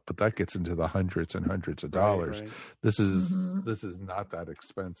raise up, but that gets into the hundreds and hundreds of dollars. Right. This is not that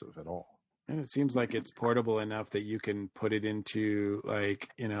expensive at all. And it seems like it's portable enough that you can put it into, like,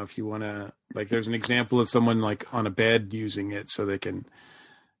 if you want to, like, there's an example of someone like on a bed using it so they can,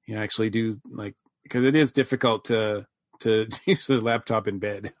 actually do, like, because it is difficult to use a laptop in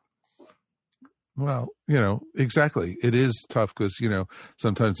bed. Well, exactly. It is tough because,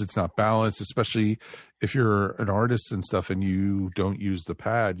 sometimes it's not balanced, especially if you're an artist and stuff and you don't use the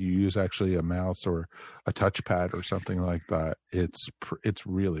pad, you use actually a mouse or a touchpad or something like that. It's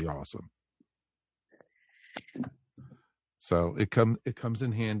really awesome. So it comes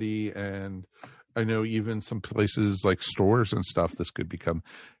in handy, and I know even some places like stores and stuff, this could become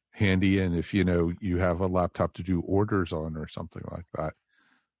handy. And if you have a laptop to do orders on or something like that,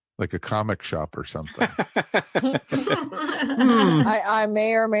 like a comic shop or something. I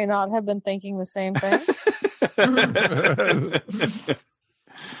may or may not have been thinking the same thing.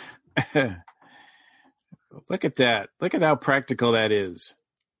 Look at that. Look at how practical that is.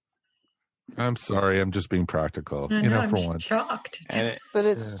 I'm sorry, I'm just being practical. I'm for once. shocked. But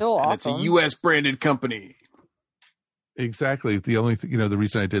it's still awesome. It's a U.S. branded company. Exactly. The only the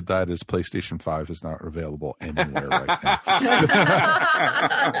reason I did that is PlayStation 5 is not available anywhere right now.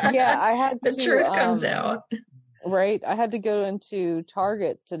 Yeah, I had the truth comes out. Right. I had to go into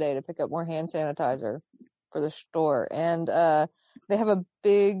Target today to pick up more hand sanitizer for the store. And they have a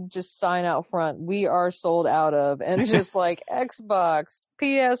big just sign out front, "We are sold out of," and just like Xbox,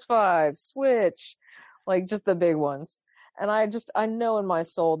 PS5, Switch, like just the big ones. And I know in my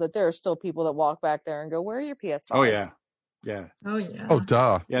soul that there are still people that walk back there and go, "Where are your PS5s?" Oh yeah. Yeah. Oh yeah. Oh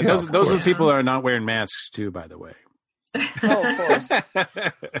duh. Yeah, those are the people that are not wearing masks too, by the way. Oh, of course.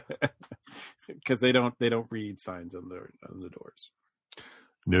 Because they don't read signs on the doors.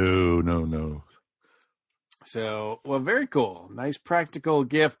 No. So, well, very cool. Nice practical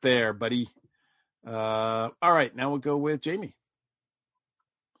gift there, buddy. All right, now we'll go with Jamie.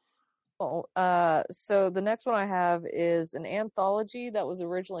 Oh, so the next one I have is an anthology that was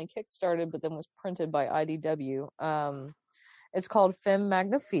originally kickstarted, but then was printed by IDW. It's called Femme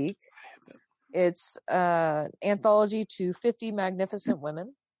Magnifique. It's anthology to 50 magnificent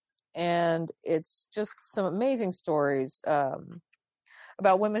women, and it's just some amazing stories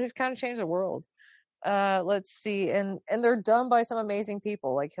about women who've kind of changed the world. Let's see, and they're done by some amazing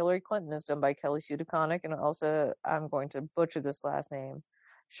people. Like Hillary Clinton is done by Kelly Sue DeConnick, and also I'm going to butcher this last name,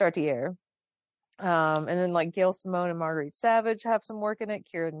 Chartier. And then like Gail Simone and Marguerite Savage have some work in it.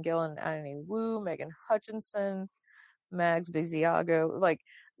 Kieran Gillen, Annie Wu, Megan Hutchinson, Mags Biziago. Like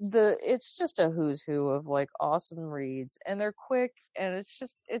it's just a who's who of like awesome reads, and they're quick, and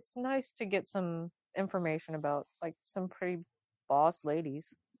it's nice to get some information about like some pretty boss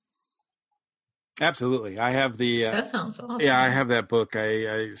ladies. Absolutely. I have the That sounds awesome. Yeah, I have that book.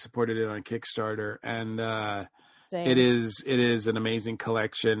 I supported it on Kickstarter, and it is an amazing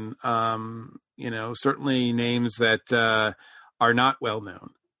collection. Certainly names that are not well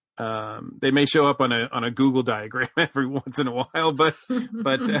known. They may show up on a Google diagram every once in a while, but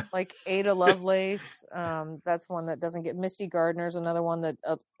like Ada Lovelace, that's one that doesn't get. Misty Gardner's another one that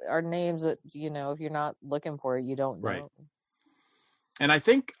are names that if you're not looking for it, you don't know. Right. And I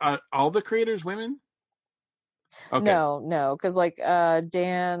think all the creators women. Okay. No, because like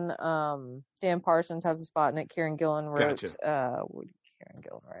Dan Parsons has a spot in it. Kieran Gillen wrote. Gotcha. What did Kieran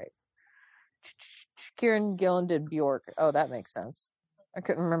Gillen write? Kieran Gillen did Bjork. Oh, that makes sense. I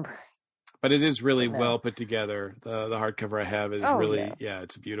couldn't remember. But it is really well put together. The hardcover I have is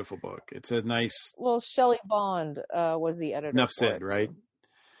it's a beautiful book. It's a nice. Well, Shelley Bond was the editor. Enough said, right?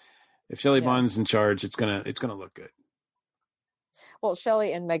 If Shelley Bond's in charge, it's gonna look good. Well,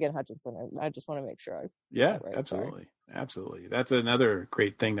 Shelley and Megan Hutchinson. I just want to make sure. Absolutely. That's another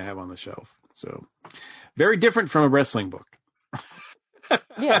great thing to have on the shelf. So very different from a wrestling book.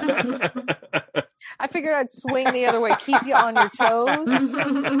 Yeah. I figured I'd swing the other way, keep you on your toes.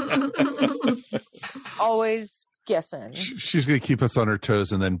 Always guessing. She's going to keep us on her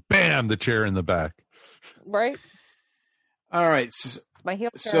toes, and then bam, the chair in the back. Right? All right. My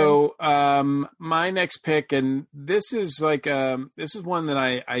heel turn. So my next pick, and this is like this is one that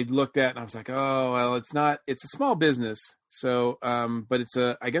I looked at and I was like, oh well, it's a small business. So but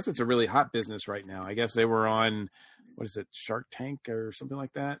I guess it's a really hot business right now. I guess they were on, what is it, Shark Tank or something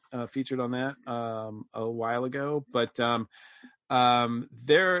like that, featured on that a while ago. But I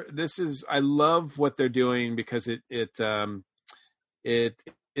love what they're doing because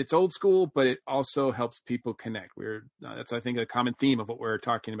it's old school, but it also helps people connect. That's, I think, a common theme of what we're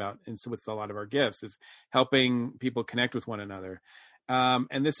talking about, and so with a lot of our gifts is helping people connect with one another.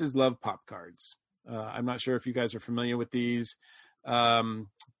 And this is Love Pop Cards. I'm not sure if you guys are familiar with these,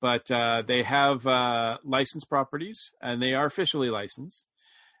 but they have licensed properties, and they are officially licensed.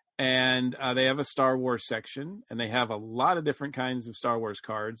 And they have a Star Wars section, and they have a lot of different kinds of Star Wars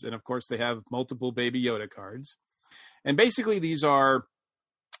cards. And of course, they have multiple Baby Yoda cards. And basically, these are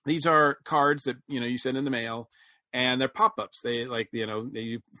cards that, you send in the mail, and they're pop-ups. They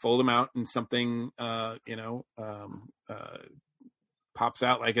you fold them out and something, pops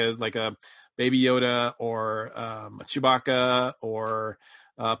out like a Baby Yoda or a Chewbacca or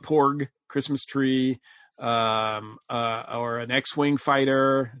a Porg Christmas tree, or an X-Wing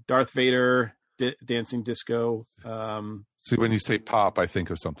fighter, Darth Vader, dancing disco. See, when you say pop, I think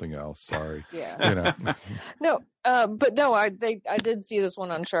of something else. Sorry. Yeah. No, but no, I did see this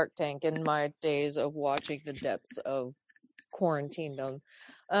one on Shark Tank in my days of watching the depths of quarantinedom.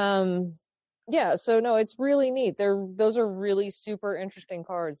 Yeah, so no, it's really neat. Those are really super interesting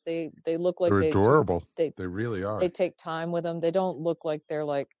cards. They look like they're adorable. They really are. They take time with them. They don't look like they're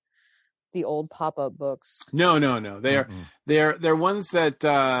like the old pop-up books. No. They're ones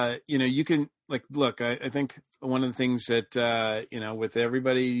that you can look. I think one of the things that with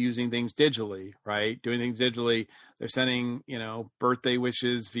everybody using things digitally, right? Doing things digitally, they're sending birthday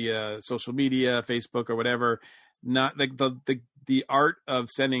wishes via social media, Facebook or whatever. Not like the art of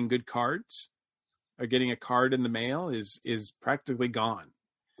sending good cards or getting a card in the mail is practically gone.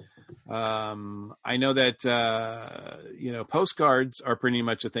 I know that postcards are pretty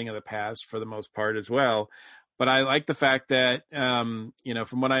much a thing of the past for the most part as well. But I like the fact that from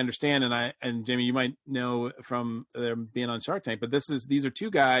what I understand, and Jamie, you might know from them being on Shark Tank, but these are two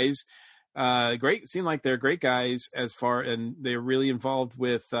guys, great, seem like they're great guys and they're really involved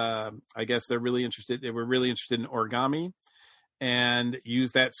with, I guess they were really interested in origami and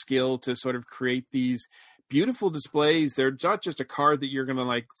use that skill to sort of create these beautiful displays. They're not just a card that you're going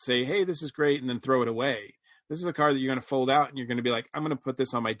to say, hey, this is great, and then throw it away. This is a card that you're going to fold out and you're going to be like, I'm going to put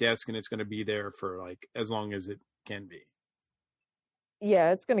this on my desk and it's going to be there for as long as it can be.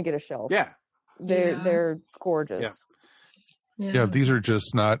 Yeah, it's going to get a shelf. Yeah. They're gorgeous. Yeah, these are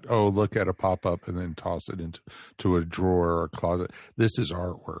just not, look at a pop-up and then toss it into a drawer or a closet. This is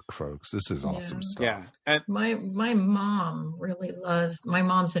artwork, folks. This is awesome stuff. Yeah. And my mom really loves, my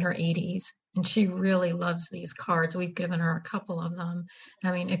mom's in her 80s, and she really loves these cards. We've given her a couple of them.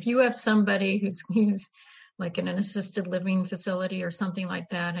 I mean, if you have somebody who's like in an assisted living facility or something like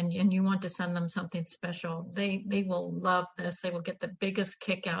that, and you want to send them something special, they will love this. They will get the biggest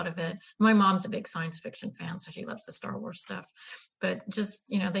kick out of it. My mom's a big science fiction fan, so she loves the Star Wars stuff. But just,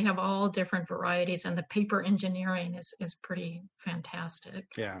 they have all different varieties, and the paper engineering is pretty fantastic.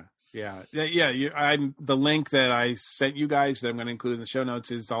 Yeah. The link that I sent you guys that I'm going to include in the show notes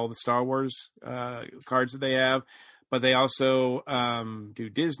is all the Star Wars cards that they have, but they also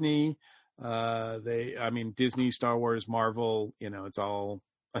do Disney. Disney, Star Wars, Marvel, it's all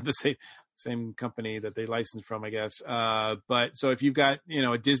the same company that they license from, I guess. But so if you've got,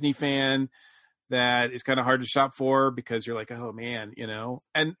 a Disney fan that is kind of hard to shop for because you're like, oh man,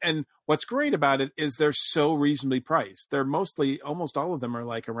 and what's great about it is they're so reasonably priced. They're almost all of them are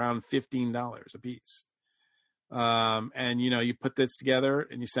around $15 a piece. And you put this together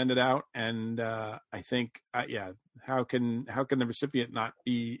and you send it out, and I think, how can the recipient not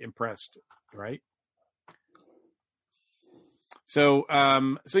be impressed, right? So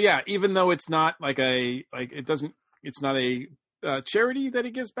yeah, even though it's not it's not a charity that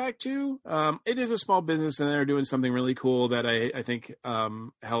it gives back to, it is a small business, and they're doing something really cool that I think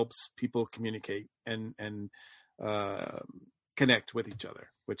helps people communicate and connect with each other,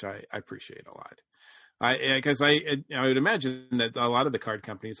 which I appreciate a lot. Because I would imagine that a lot of the card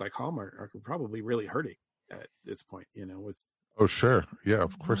companies like Hallmark are probably really hurting at this point, with. Oh, sure. Yeah,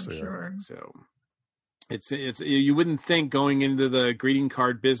 of course they are. So, It's you wouldn't think going into the greeting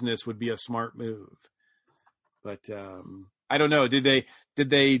card business would be a smart move, but I don't know. Did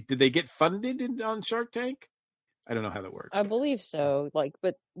they get funded on Shark Tank? I don't know how that works. I believe so. Like,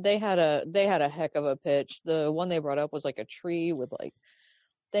 but they had a heck of a pitch. The one they brought up was like a tree with like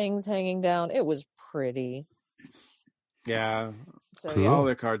things hanging down. It was pretty. Yeah. So Cool. yeah. All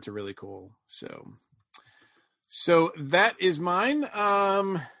their cards are really cool. So that is mine.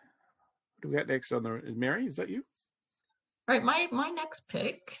 What do we got next on the Mary? Is that you? All right, my next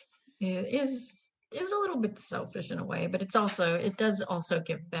pick is a little bit selfish in a way, but it does also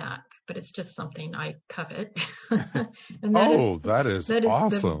give back, but it's just something I covet. And that is the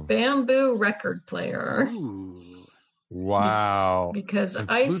awesome. bamboo record player. Ooh. Wow. Because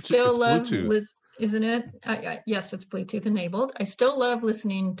It's I Bluetooth- still it's love, Bluetooth. isn't it? Yes, it's Bluetooth enabled. I still love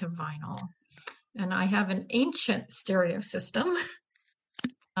listening to vinyl. And I have an ancient stereo system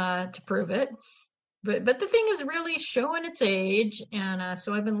to prove it. But the thing is really showing its age. And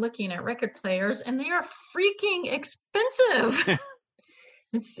so I've been looking at record players, and they are freaking expensive.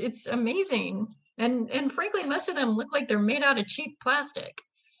 It's amazing. And frankly, most of them look like they're made out of cheap plastic.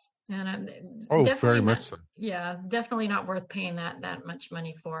 And I'm Very much so. Yeah, definitely not worth paying that much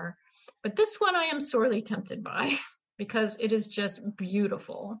money for. But this one I am sorely tempted by because it is just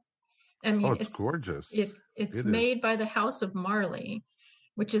beautiful. I mean, It's gorgeous. It's made by the House of Marley,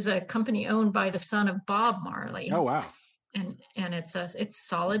 which is a company owned by the son of Bob Marley. Oh wow! And it's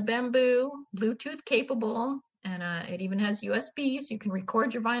solid bamboo, Bluetooth capable, and it even has USB, so you can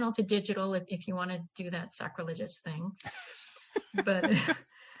record your vinyl to digital if you want to do that sacrilegious thing. But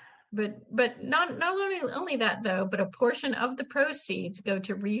not only that though, but a portion of the proceeds go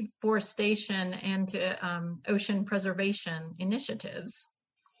to reforestation and to ocean preservation initiatives.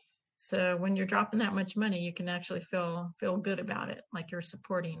 So when you're dropping that much money, you can actually feel good about it, like you're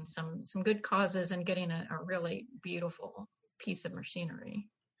supporting some good causes and getting a really beautiful piece of machinery.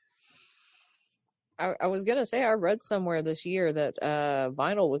 I was gonna say I read somewhere this year that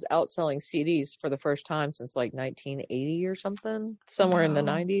vinyl was outselling CDs for the first time since like 1980 or something, somewhere in the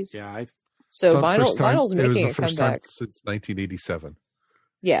 90s. Yeah, so It's vinyl's making a first time comeback since 1987.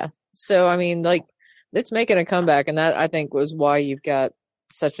 Yeah, so I mean, like, it's making a comeback, and that I think was why you've got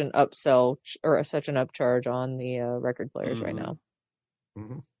such an upsell or such an upcharge on the record players right now.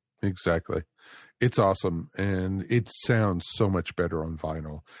 Mm-hmm. Exactly. It's awesome, and it sounds so much better on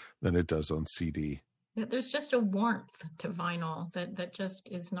vinyl than it does on CD. Yeah, there's just a warmth to vinyl that just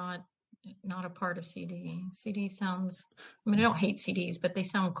is not a part of CD. CD sounds, I mean, I don't hate CDs, but they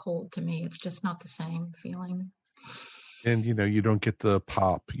sound cold to me. It's just not the same feeling. And, you don't get the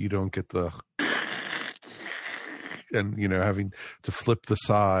pop. You don't get the... And, having to flip the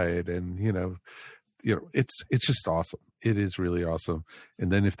side and, it's just awesome. It is really awesome.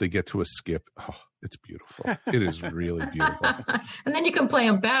 And then if they get to a skip, it's beautiful. It is really beautiful. And then you can play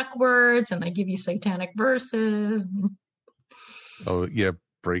them backwards and they give you satanic verses. Oh, yeah.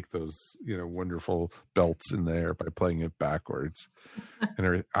 Break those, wonderful belts in there by playing it backwards. And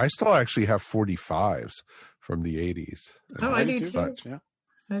everything. I still actually have 45s from the 80s. Oh, I do too. Yeah.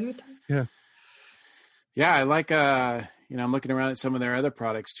 I do too. Yeah. Yeah, I like, I'm looking around at some of their other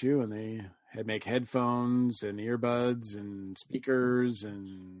products too, and they make headphones and earbuds and speakers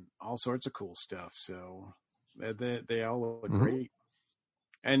and all sorts of cool stuff. So they all look great.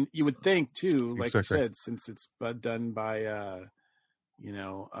 And you would think too, like you said, since it's done by,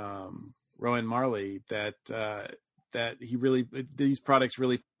 Rowan Marley, that he really, these products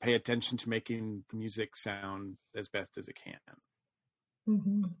really pay attention to making the music sound as best as it can.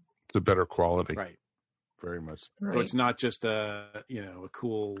 Mm-hmm. It's a better quality. Right. Very much. Right. So it's not just a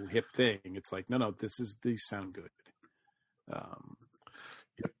cool hip thing. It's like, no, these sound good.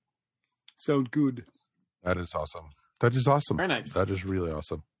 Yep. Sound good. That is awesome. Very nice. That is really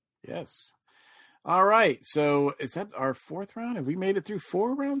awesome. Yes. All right. So is that our fourth round? Have we made it through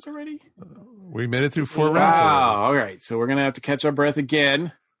 4 rounds already? We made it through 4 rounds already. All right. So we're going to have to catch our breath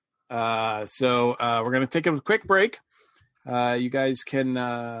again. So we're going to take a quick break. You guys can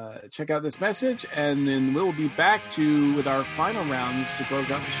check out this message, and then we'll be back with our final rounds to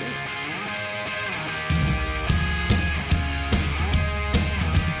close out the show.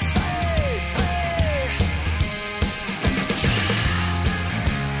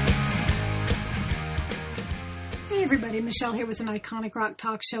 Hey everybody, Michelle here with an Iconic Rock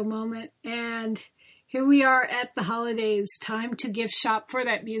Talk Show moment, and here we are at the holidays. Time to gift shop for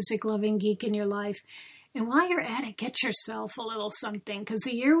that music-loving geek in your life. And while you're at it, get yourself a little something, because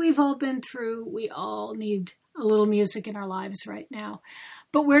the year we've all been through, we all need a little music in our lives right now.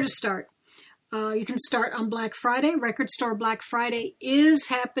 But where to start? You can start on Black Friday. Record Store Black Friday is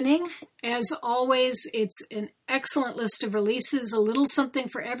happening. As always, it's an excellent list of releases, a little something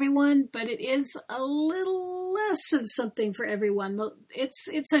for everyone, but it is a little less of something for everyone.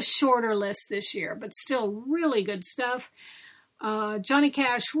 It's a shorter list this year, but still really good stuff. Johnny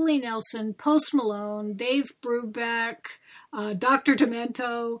Cash, Willie Nelson, Post Malone, Dave Brubeck, Dr.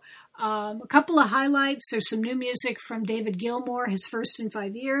 Demento. A couple of highlights. There's some new music from David Gilmour, his first in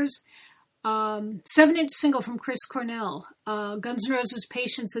 5 years. 7-inch single from Chris Cornell. Guns N' Roses'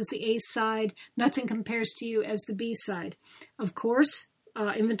 Patience as the A side. Nothing Compares to You as the B side. Of course,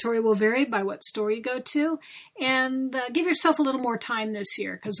 inventory will vary by what store you go to. And give yourself a little more time this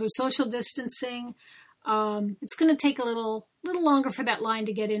year, because with social distancing, it's going to take a little longer for that line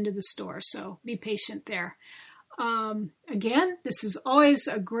to get into the store. So be patient there. Again, this is always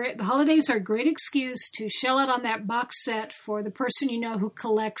the holidays are a great excuse to shell out on that box set for the person you know who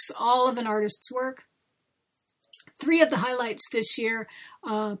collects all of an artist's work. 3 of the highlights this year,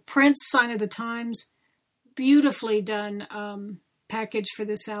 Prince, Sign of the Times, beautifully done package for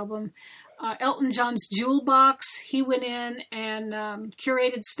this album. Elton John's Jewel Box, he went in and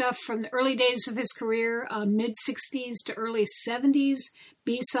curated stuff from the early days of his career, mid-60s to early 70s,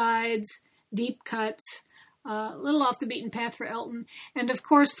 B-sides, deep cuts. A little off the beaten path for Elton. And of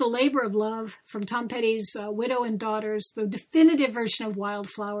course, The Labor of Love from Tom Petty's Widow and Daughters, the definitive version of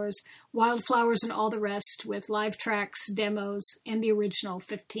Wildflowers and all the rest with live tracks, demos, and the original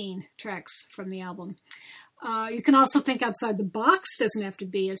 15 tracks from the album. You can also think outside the box, doesn't have to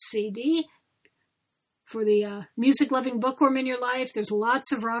be a CD. For the music-loving bookworm in your life, there's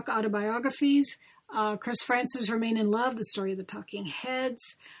lots of rock autobiographies. Chris France's Remain in Love, the story of the Talking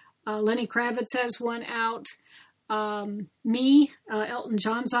Heads. Lenny Kravitz has one out. Elton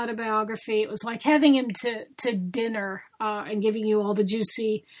John's autobiography. It was like having him to dinner and giving you all the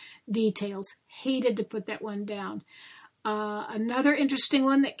juicy details. Hated to put that one down. Another interesting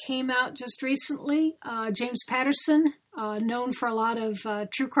one that came out just recently, James Patterson, known for a lot of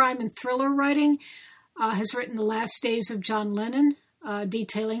true crime and thriller writing, has written The Last Days of John Lennon,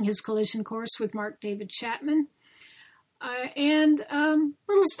 detailing his collision course with Mark David Chapman. And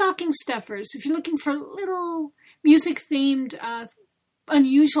little stocking stuffers. If you're looking for little music-themed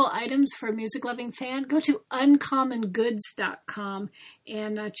unusual items for a music-loving fan, go to uncommongoods.com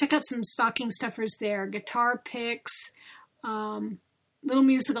and check out some stocking stuffers there. Guitar picks, little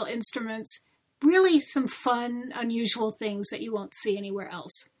musical instruments, really some fun, unusual things that you won't see anywhere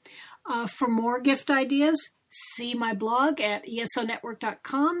else. For more gift ideas, see my blog at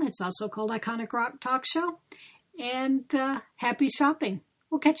esonetwork.com. It's also called Iconic Rock Talk Show. And happy shopping.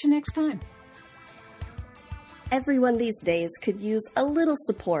 We'll catch you next time. Everyone these days could use a little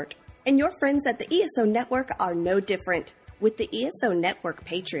support, and your friends at the ESO Network are no different. With the ESO Network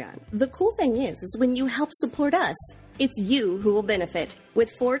Patreon, the cool thing is when you help support us, it's you who will benefit.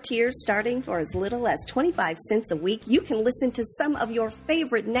 With 4 tiers starting for as little as 25 cents a week, you can listen to some of your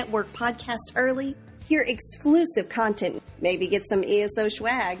favorite network podcasts early, hear exclusive content, maybe get some ESO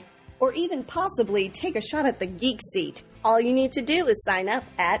swag, or even possibly take a shot at the Geek Seat. All you need to do is sign up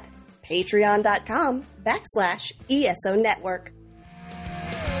at patreon.com/ESO Network.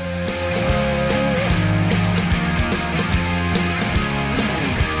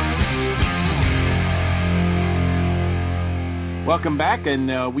 Welcome back,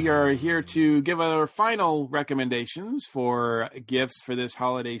 and we are here to give our final recommendations for gifts for this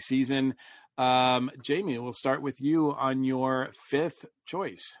holiday season. Jamie, we'll start with you on your 5th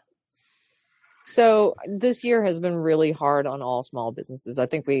choice. So this year has been really hard on all small businesses. I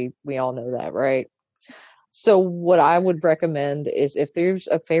think we all know that, right? So what I would recommend is if there's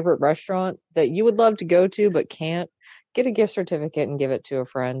a favorite restaurant that you would love to go to but can't, get a gift certificate and give it to a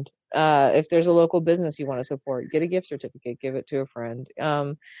friend. If there's a local business you want to support, get a gift certificate, give it to a friend.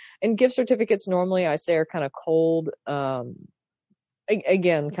 And gift certificates normally I say are kind of cold.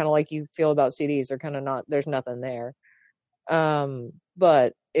 Again, kind of like you feel about CDs, they're kind of not, there's nothing there.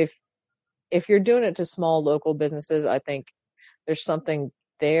 But if you're doing it to small local businesses, I think there's something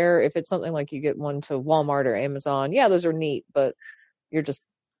there. If it's something like you get one to Walmart or Amazon, yeah, those are neat, but you're just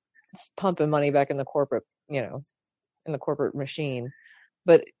pumping money back in the corporate, in the corporate machine.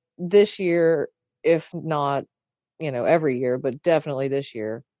 But this year, if not, every year, but definitely this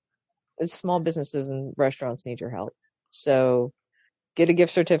year, small businesses and restaurants need your help. So get a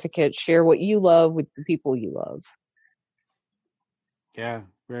gift certificate, share what you love with the people you love. Yeah,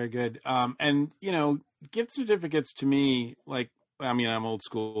 very good. And, gift certificates to me, like I mean, I'm old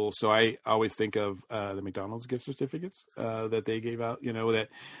school, so I always think of the McDonald's gift certificates that they gave out, that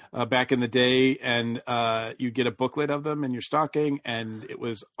back in the day, and you get a booklet of them in your stocking, and it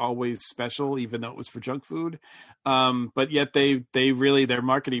was always special, even though it was for junk food. But yet their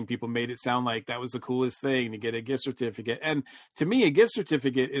marketing people made it sound like that was the coolest thing to get a gift certificate. And to me, a gift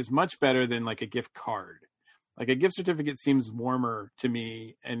certificate is much better than like a gift card. Like a gift certificate seems warmer to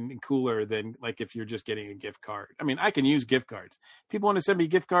me and cooler than like if you're just getting a gift card. I mean, I can use gift cards. People want to send me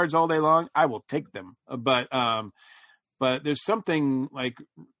gift cards all day long, I will take them. But there's something like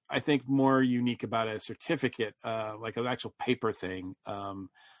I think more unique about a certificate, like an actual paper thing,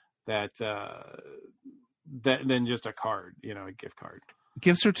 that than just a card, a gift card.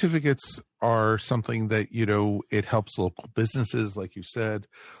 Gift certificates are something that, it helps local businesses, like you said,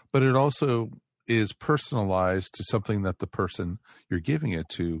 but it also is personalized to something that the person you're giving it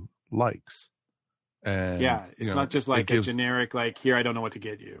to likes. And it's not just like a generic, like, here, I don't know what to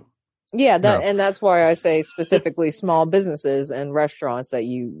get you. Yeah, and that's why I say specifically small businesses and restaurants that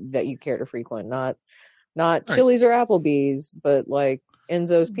you care to frequent, not Chili's or Applebee's, but like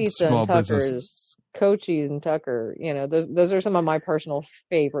Enzo's Pizza Small and Tucker's, business. Cochise and Tucker. Those are some of my personal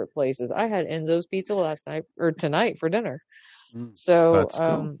favorite places. I had Enzo's Pizza tonight for dinner. So that's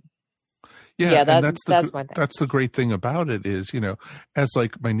cool. That's my thing. That's the great thing about it is, as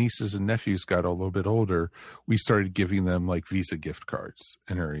like my nieces and nephews got a little bit older, we started giving them like Visa gift cards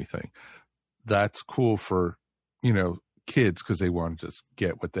and everything. That's cool for, kids because they want to just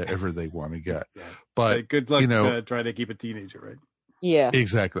get whatever they want to get. Yeah. But so good luck trying to keep a teenager, right? Yeah,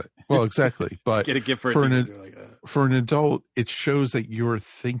 exactly. Well, exactly. But get a gift for a teenager for an adult, it shows that you're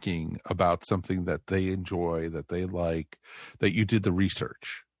thinking about something that they enjoy, that they like, that you did the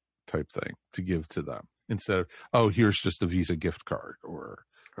research type thing to give to them instead of, here's just a Visa gift card or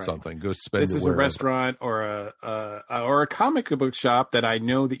something. Go spend. This is a restaurant or a comic book shop that I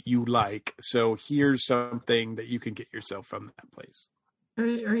know that you like. So here's something that you can get yourself from that place. Or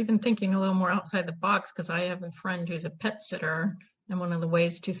even thinking a little more outside the box, because I have a friend who's a pet sitter, and one of the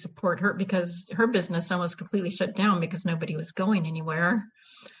ways to support her, because her business almost completely shut down because nobody was going anywhere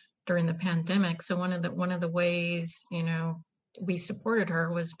during the pandemic. So one of the ways, we supported her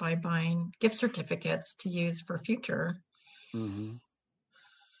was by buying gift certificates to use for future. Mm-hmm.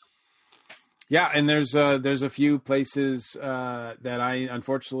 Yeah, and there's a few places that I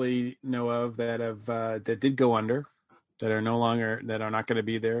unfortunately know of that did go under, that are not going to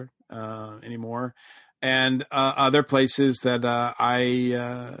be there anymore, and other places that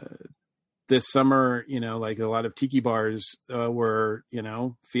I this summer, like a lot of tiki bars were,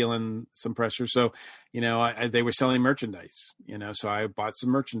 feeling some pressure. So, they were selling merchandise, so I bought some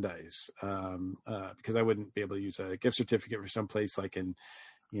merchandise because I wouldn't be able to use a gift certificate for some place like in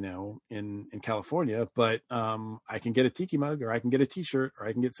California, but I can get a tiki mug, or I can get a T-shirt, or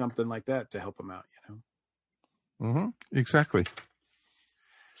I can get something like that to help them out, Mm-hmm. Exactly.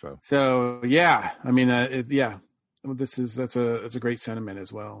 So yeah, I mean, that's a great sentiment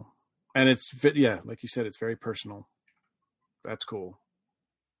as well. And it's, like you said, it's very personal. That's cool.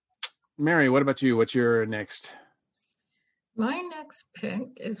 Mary, what about you? What's your next? My next pick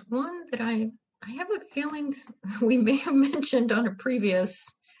is one that I have a feeling we may have mentioned on a previous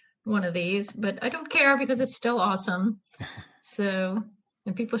one of these, but I don't care because it's still awesome. So,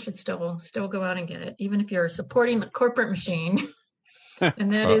 and people should still go out and get it, even if you're supporting the corporate machine.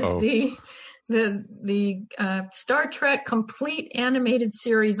 And that is the Star Trek complete animated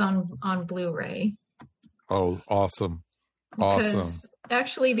series on Blu-ray. Oh, awesome. Because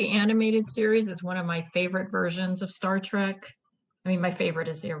actually the animated series is one of my favorite versions of Star Trek. I mean, my favorite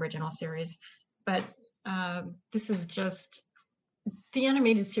is the original series, but this is just, the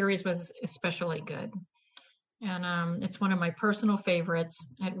animated series was especially good. And it's one of my personal favorites.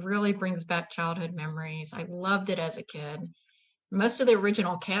 It really brings back childhood memories. I loved it as a kid. Most of the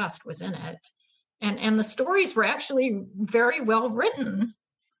original cast was in it. And the stories were actually very well written.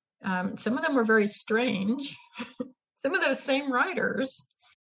 Some of them were very strange. Some of those same writers.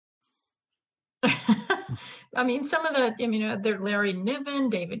 I mean, they're Larry Niven,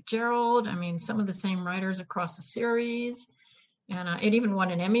 David Gerrold. I mean, some of the same writers across the series. And it even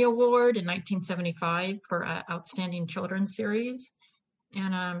won an Emmy Award in 1975 for Outstanding Children's Series.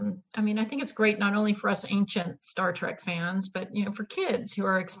 And I think it's great not only for us ancient Star Trek fans, but for kids who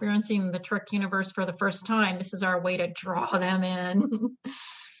are experiencing the Trek universe for the first time. This is our way to draw them in.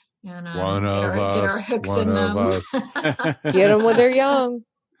 And get our hooks in them. Get them when they're young.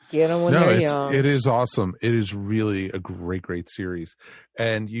 Get them when they're young. It is awesome. It is really a great series,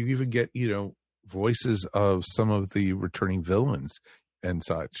 and you even get voices of some of the returning villains and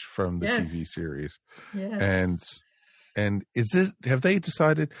such from the TV series. Yes. And And have they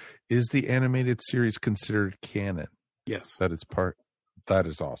decided, is the animated series considered canon? Yes. That it's part. That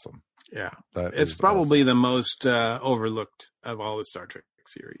is awesome. Yeah. That it's is probably awesome. the most overlooked of all the Star Trek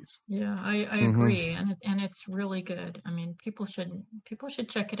series. Yeah, I agree, and it's really good. I mean, people should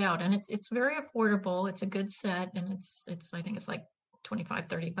check it out, and it's very affordable. It's a good set, and it's I think it's like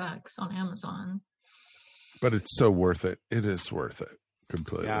 $25-$30 on Amazon. But it's so worth it. It is worth it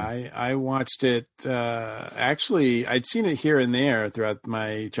completely. Yeah, I watched it. Actually, I'd seen it here and there throughout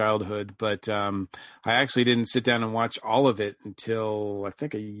my childhood, but I actually didn't sit down and watch all of it until I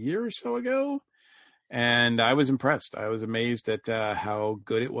think a year or so ago. And I was impressed. I was amazed at how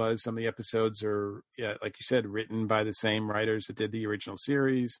good it was. Some of the episodes are, like you said, written by the same writers that did the original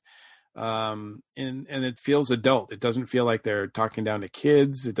series. And it feels adult. It doesn't feel like they're talking down to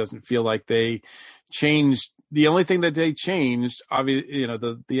kids. It doesn't feel like they changed. The only thing that they changed, obviously,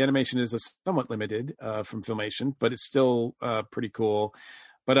 the animation is somewhat limited from Filmation, but it's still pretty cool.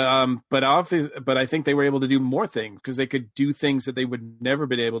 But I think they were able to do more things because they could do things that they would never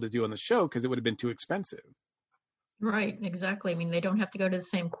been able to do on the show because it would have been too expensive. Right, exactly. I mean, they don't have to go to the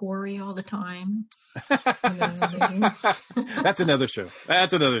same quarry all the time. That's another show. They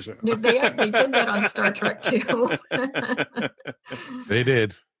did that on Star Trek too. They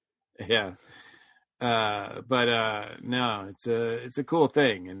did. Yeah. But no, it's a cool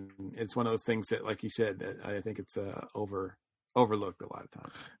thing, and it's one of those things that, like you said, I think it's overlooked a lot of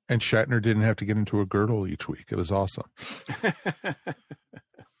times. And Shatner didn't have to get into a girdle each week. It was awesome.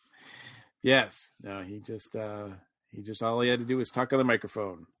 Yes. No, he just all he had to do was talk on the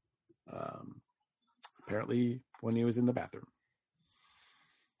microphone. Apparently when he was in the bathroom.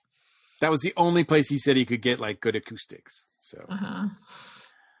 That was the only place he said he could get like good acoustics. So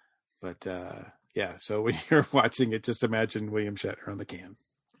But yeah, so when you're watching it, just imagine William Shatner on the can.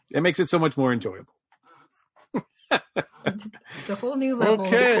 It makes it so much more enjoyable. It's a whole new level.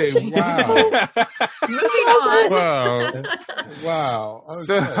 Okay, wow. Moving on. Wow.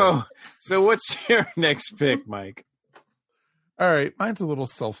 Okay. So what's your next pick, Mike? All right, mine's a little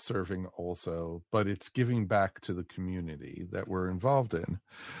self-serving also, but it's giving back to the community that we're involved in.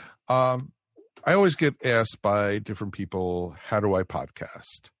 I always get asked by different people, how do I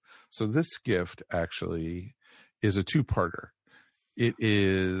podcast? So this gift actually is a two-parter. It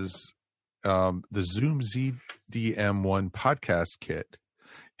is the Zoom ZDM1 podcast kit,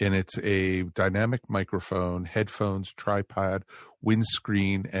 and it's a dynamic microphone, headphones, tripod,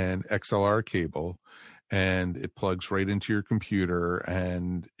 windscreen, and XLR cable, and it plugs right into your computer,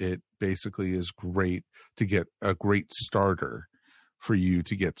 and it basically is great to get a great starter for you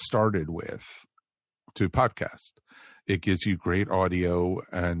to get started with to podcast. It gives you great audio,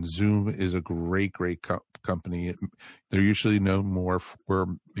 and Zoom is a great company. They're usually known more for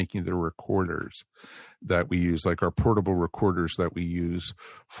making the recorders that we use, like our portable recorders that we use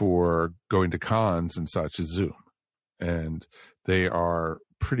for going to cons and such, is Zoom. And they are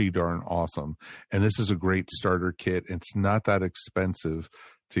pretty darn awesome. And this is a great starter kit. It's not that expensive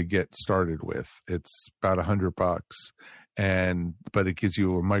to get started with. It's about $100. But it gives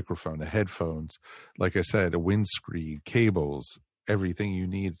you a microphone, a headphones, like I said, a windscreen, cables, everything you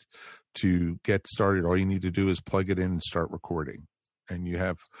need to get started. All you need to do is plug it in and start recording, and you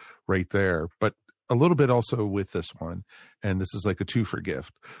have right there. But a little bit also with this one, and this is like a two for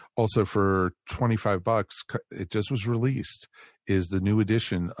gift. Also for $25, it just was released, is the new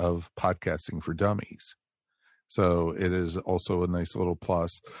edition of Podcasting for Dummies. So it is also a nice little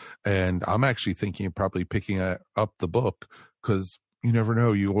plus. And I'm actually thinking of probably picking up the book, because you never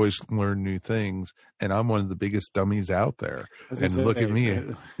know. You always learn new things. And I'm one of the biggest dummies out there. And look at me.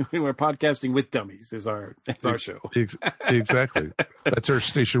 We're podcasting with dummies is our show. Exactly. That's our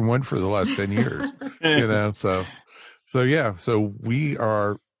station one for the last 10 years. So yeah. So we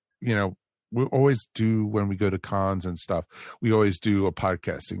are, we always do, when we go to cons and stuff, we always do a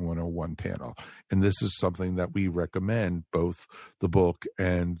podcasting 101 panel. And this is something that we recommend, both the book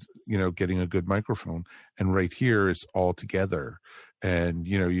and, getting a good microphone. And right here is all together. And,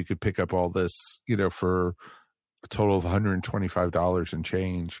 you could pick up all this, for a total of $125 and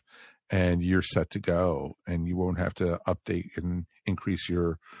change, and you're set to go. And you won't have to update and increase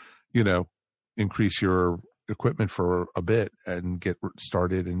your equipment for a bit and get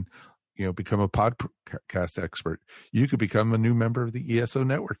started and, become a podcast expert. You could become a new member of the ESO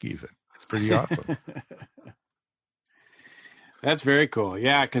network even. It's pretty awesome. That's very cool.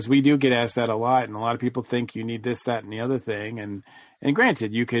 Yeah, because we do get asked that a lot, and a lot of people think you need this, that, and the other thing. And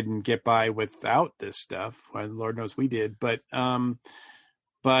granted, you can get by without this stuff. Well, Lord knows we did. But I mean,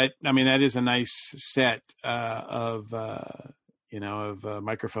 that is a nice set of of a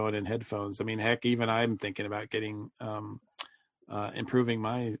microphone and headphones. I mean, heck, even I'm thinking about getting improving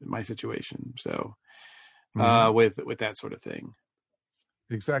my situation. So with that sort of thing.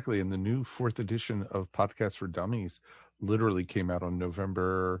 Exactly. And the new 4th edition of Podcast for Dummies literally came out on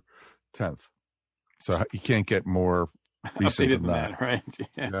November 10th. So you can't get more recent Updated than that. right?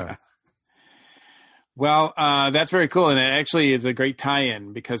 Yeah. Well, that's very cool. And it actually is a great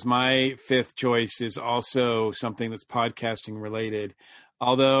tie-in because my 5th choice is also something that's podcasting related.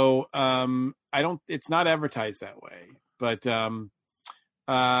 Although it's not advertised that way. But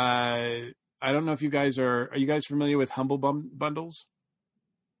I don't know if you guys are you guys familiar with Humble Bundles?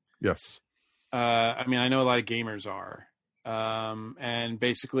 Yes. I mean, I know a lot of gamers are. And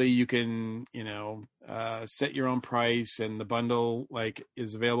basically you can, set your own price, and the bundle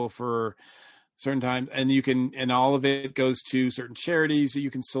is available for certain times, and all of it goes to certain charities that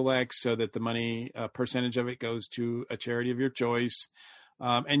you can select so that the money, percentage of it goes to a charity of your choice.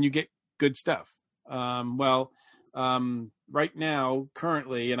 And you get good stuff. Right now,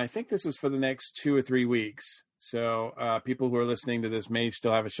 currently, and I think this is for the next 2 or 3 weeks. So people who are listening to this may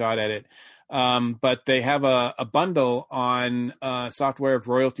still have a shot at it. But they have a bundle on software of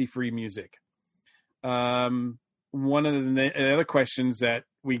royalty-free music. One of the other questions that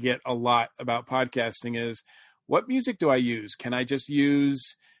we get a lot about podcasting is, what music do I use? Can I just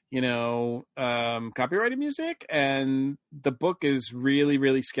use, copyrighted music? And the book is really,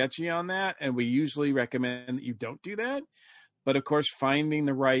 really sketchy on that. And we usually recommend that you don't do that. But of course, finding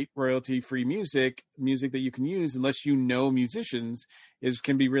the right royalty-free music that you can use, unless you know musicians,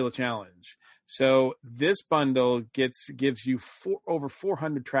 can be real challenge. So this bundle gives you over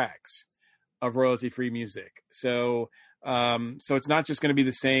 400 tracks of royalty-free music. So it's not just going to be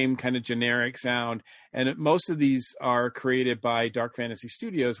the same kind of generic sound. And most of these are created by Dark Fantasy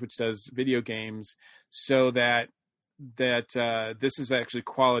Studios, which does video games, so that this is actually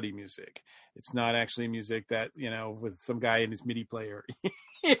quality music. It's not actually music that, with some guy in his MIDI player,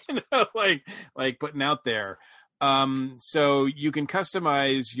 like putting out there. So you can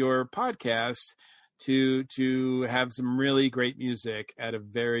customize your podcast to have some really great music at a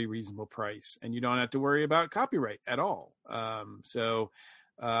very reasonable price, and you don't have to worry about copyright at all. I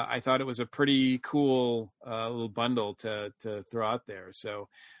thought it was a pretty cool little bundle to throw out there. So,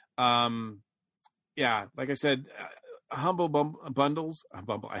 like I said, Humble Bundles.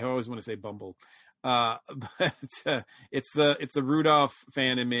 Bumble. I always want to say Bumble, but it's the Rudolph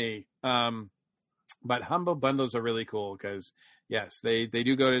fan in me. But Humble Bundles are really cool because yes, they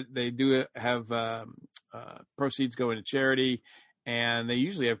do have proceeds go into charity, and they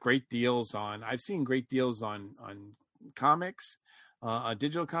usually have great deals on. I've seen great deals on comics,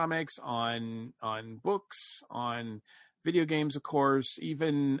 digital comics, on books, on video games, of course,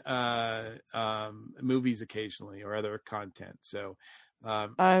 even movies occasionally, or other content. So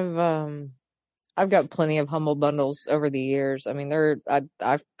I've got plenty of Humble Bundles over the years. I mean,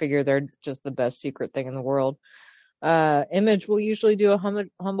 I figure they're just the best secret thing in the world. Image will usually do a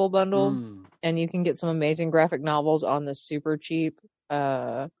Humble Bundle, and you can get some amazing graphic novels on the super cheap.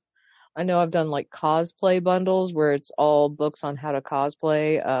 I know I've done cosplay bundles where it's all books on how to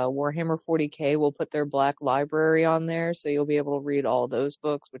cosplay. Warhammer 40K will put their Black Library on there, so you'll be able to read all those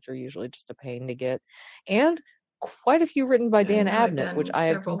books, which are usually just a pain to get. And quite a few written by Dan Abnett, which I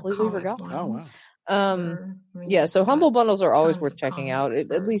had completely forgotten. Oh, wow. Yeah, so Humble Bundles are always worth checking out,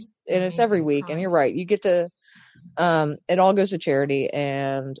 at least, and it's every week. And you're right, you get to, it all goes to charity,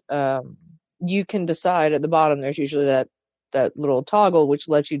 and you can decide at the bottom, there's usually that little toggle which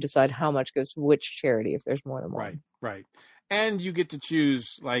lets you decide how much goes to which charity if there's more than one. Right. And you get to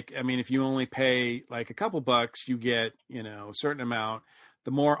choose, if you only pay a couple bucks, you get, a certain amount.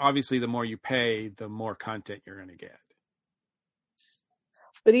 The more you pay, the more content you're going to get.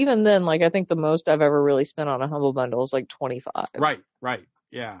 But even then, I think the most I've ever really spent on a Humble Bundle is $25. Right.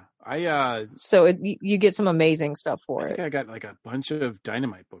 Yeah. So you get some amazing stuff for it. I got a bunch of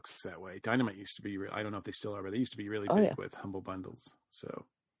Dynamite books that way. Dynamite used to be, I don't know if they still are, but they used to be really big with Humble Bundles. So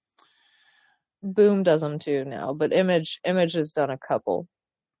Boom does them too now, but Image has done a couple.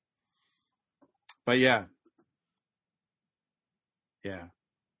 But yeah.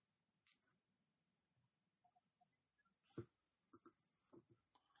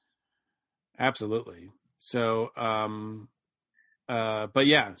 Absolutely. So, but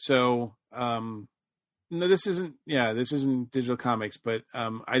yeah, so, no, this isn't digital comics, but,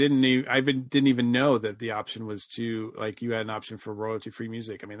 I didn't even know that the option was to, you had an option for royalty-free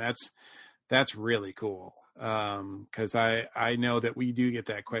music. I mean, that's really cool. 'Cause I know that we do get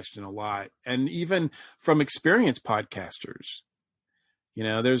that question a lot, and even from experienced podcasters,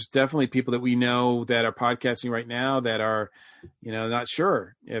 there's definitely people that we know that are podcasting right now that are, not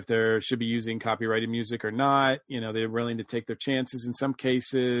sure if they should be using copyrighted music or not. They're willing to take their chances in some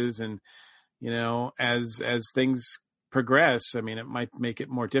cases. And, as things progress, I mean, it might make it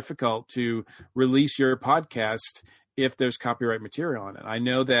more difficult to release your podcast if there's copyright material on it. I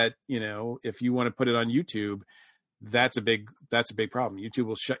know that, if you want to put it on YouTube, that's a big problem. YouTube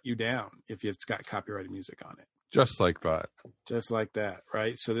will shut you down if it's got copyrighted music on it. Just like that.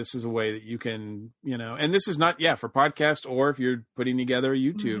 Right. So this is a way that you can, and this is not, for podcast, or if you're putting together a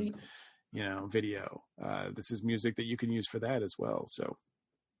YouTube, video, this is music that you can use for that as well. So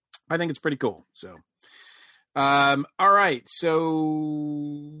I think it's pretty cool. So, all right.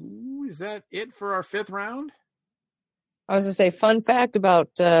 So is that it for our 5th round? I was going to say, fun fact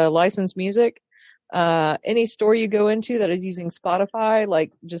about licensed music. Any store you go into that is using Spotify,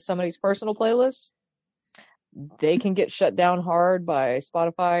 like just somebody's personal playlist, they can get shut down hard by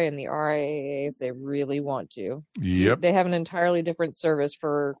Spotify and the RIAA if they really want to. Yep. They have an entirely different service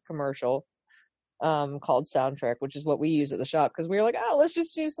for commercial called Soundtrack, which is what we use at the shop, because we were like, let's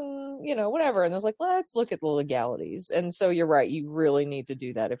just do some, whatever. And it's like, let's look at the legalities. And so you're right. You really need to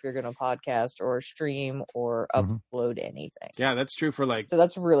do that if you're going to podcast or stream or upload anything. Yeah, that's true for so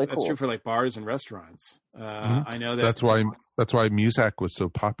that's really cool. That's true for like bars and restaurants. I know that. That's why Muzak was so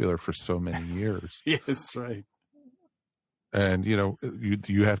popular for so many years. Yes, right. And you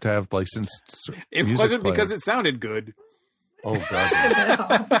have to have licensed. It wasn't playing because it sounded good. Oh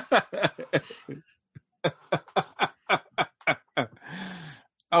God.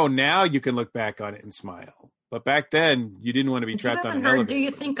 Oh, now you can look back on it and smile. But back then, you didn't want to be trapped on an elevator. Do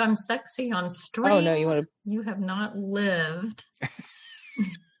you think I'm sexy on strings? Oh no, you have not lived.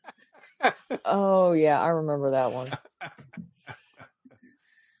 Oh yeah, I remember that one.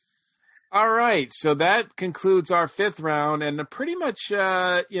 All right, so that concludes our 5th round, and pretty much,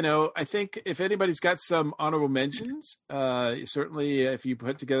 I think if anybody's got some honorable mentions, certainly if you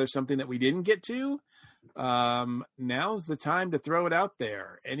put together something that we didn't get to, now's the time to throw it out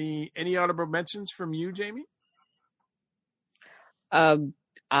there. Any honorable mentions from you, Jamie? The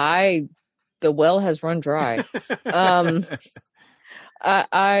well has run dry.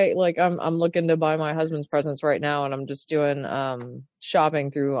 I'm looking to buy my husband's presents right now, and I'm just doing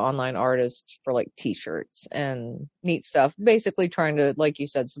shopping through online artists for like t-shirts and neat stuff. Basically trying to, like you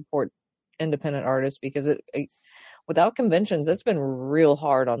said, support independent artists, because it without conventions, it's been real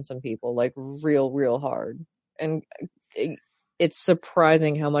hard on some people, like real hard. And it's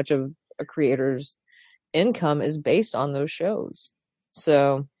surprising how much of a creator's income is based on those shows.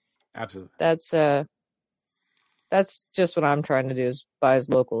 So absolutely, that's just what I'm trying to do, is buy as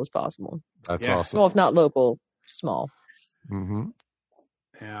local as possible. That's awesome. Well, if not local, small. Mm-hmm.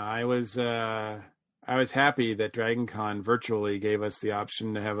 Yeah, I was happy that Dragon Con virtually gave us the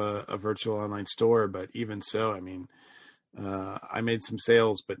option to have a virtual online store, but even so, I mean, I made some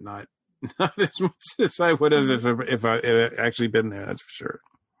sales, but not as much as I would have if I had actually been there. That's for sure.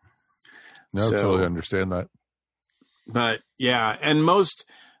 No, totally understand that. But yeah, and most,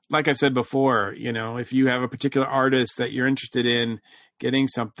 like I've said before, if you have a particular artist that you're interested in getting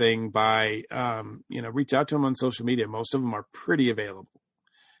something by, reach out to them on social media. Most of them are pretty available.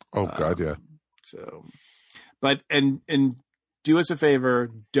 Oh God, yeah. So, but, and do us a favor,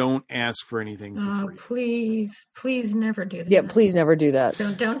 don't ask for anything for free. Please never do that. Yeah, please never do that.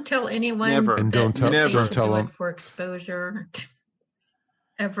 So don't tell anyone. Never. And don't tell them for exposure.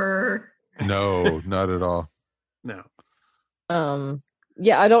 Ever. No, not at all. No.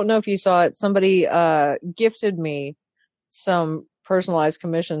 Yeah, I don't know if you saw it. Somebody gifted me some personalized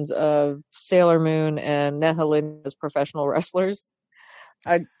commissions of Sailor Moon and Nehalinda as professional wrestlers.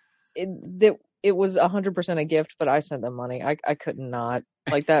 It was 100% a gift, but I sent them money. I could not.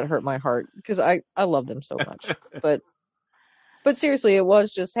 Like, that hurt my heart because I love them so much. But seriously, it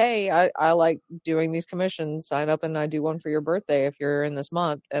was just, hey, I like doing these commissions. Sign up and I do one for your birthday if you're in this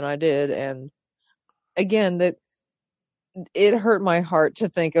month. And I did. And again, it hurt my heart to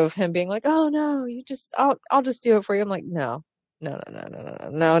think of him being like, oh no, I'll just do it for you. I'm like, no, not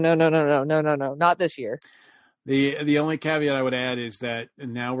this year. The only caveat I would add is that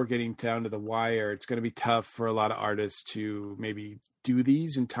now we're getting down to the wire. It's going to be tough for a lot of artists to maybe do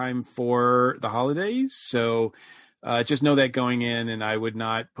these in time for the holidays. So just know that going in, and I would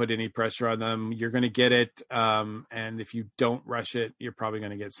not put any pressure on them. You're going to get it. And if you don't rush it, you're probably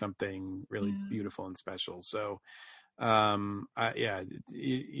going to get something really beautiful and special. So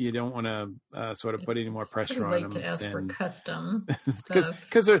you don't want to sort of put any more pressure on them. To ask for custom stuff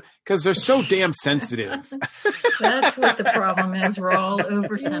because they're so damn sensitive. That's what the problem is. We're all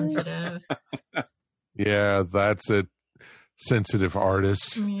oversensitive. Yeah, that's it. sensitive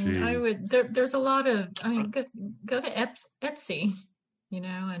artists. I mean, Gee. I would. There's a lot of. I mean, go to Etsy,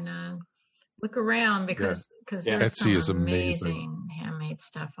 and look around because there's Etsy is some amazing. handmade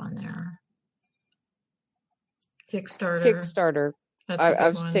stuff on there. Kickstarter. That's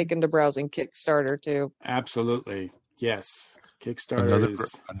I've taken to browsing Kickstarter too. Absolutely, yes. Kickstarter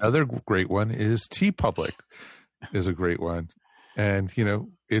another great one is TeePublic is a great one. And,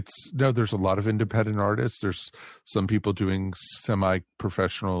 there's a lot of independent artists. There's some people doing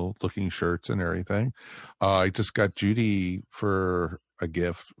semi-professional looking shirts and everything. I just got Judy for a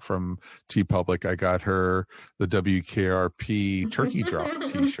gift from TeePublic. I got her the WKRP Turkey Drop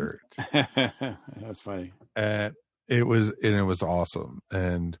t-shirt. That's funny. And it was awesome.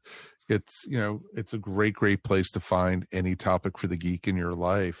 And it's a great place to find any topic for the geek in your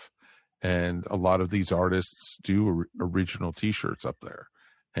life. And a lot of these artists do original t-shirts up there,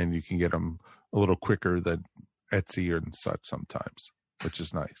 and you can get them a little quicker than Etsy and such sometimes, which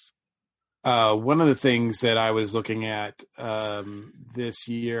is nice. One of the things that I was looking at this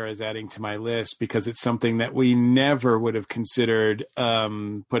year as adding to my list, because it's something that we never would have considered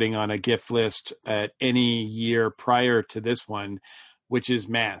putting on a gift list at any year prior to this one, which is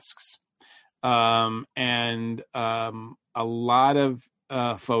masks. And a lot of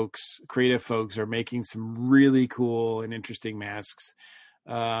creative folks are making some really cool and interesting masks,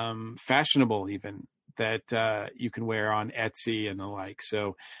 fashionable even, that you can wear on Etsy and the like.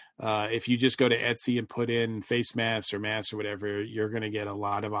 So if you just go to Etsy and put in face masks or masks or whatever, you're going to get a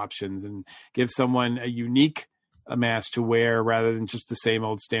lot of options and give someone a unique mask to wear rather than just the same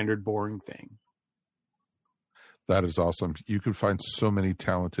old standard boring thing. That is awesome. You can find so many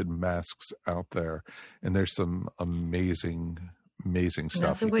talented masks out there, and there's some amazing stuff.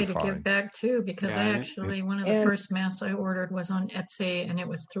 That's a way to give back too, because one of the first masks I ordered was on Etsy, and it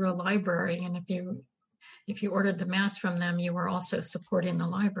was through a library. And if you ordered the mask from them, you were also supporting the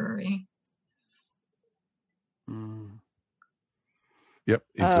library. Yep,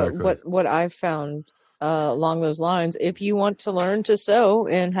 exactly. What I found along those lines, if you want to learn to sew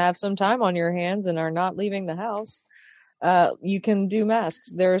and have some time on your hands and are not leaving the house, you can do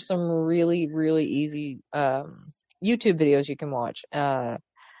masks. There are some really, really easy YouTube videos you can watch.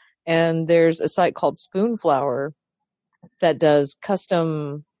 And there's a site called Spoonflower that does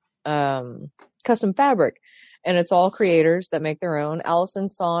custom fabric, and it's all creators that make their own. Allison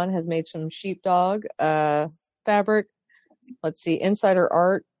Son has made some sheepdog fabric. Let's see, Insider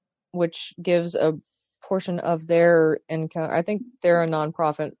Art, which gives a portion of their income. I think they're a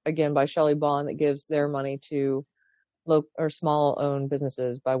nonprofit, again, by Shelley Bond, that gives their money to local or small owned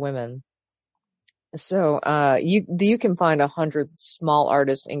businesses by women. So you can find 100 small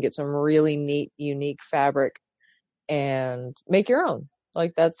artists and get some really neat, unique fabric and make your own.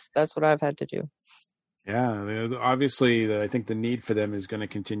 Like that's what I've had to do. Yeah, obviously, I think the need for them is going to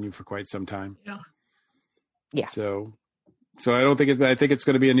continue for quite some time. Yeah. So I think it's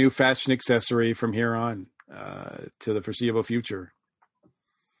going to be a new fashion accessory from here on to the foreseeable future,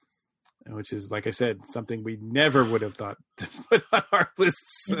 which is, like I said, something we never would have thought to put on our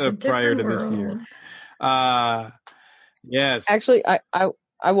lists prior to this year. Yes. Actually,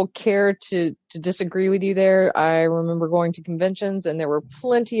 I will care to disagree with you there. I remember going to conventions, and there were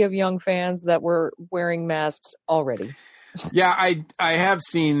plenty of young fans that were wearing masks already. Yeah, I have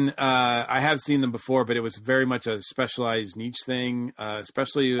seen them before, but it was very much a specialized niche thing,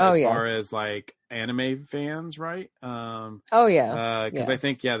 especially far as like anime fans, right? Because I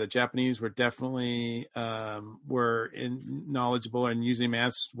think the Japanese were definitely knowledgeable and using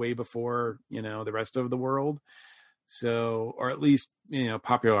masks way before the rest of the world. So, or at least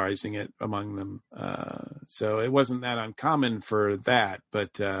popularizing it among them. So it wasn't that uncommon for that,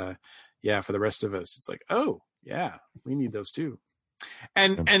 but for the rest of us, it's like, oh. Yeah, we need those too.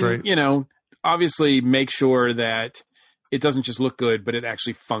 And obviously make sure that it doesn't just look good, but it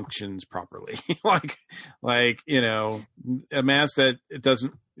actually functions properly. like a mask that it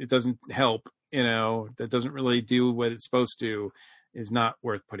doesn't help, that doesn't really do what it's supposed to is not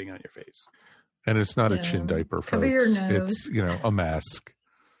worth putting on your face. And it's not a chin diaper, folks. Cover your nose. It's, a mask.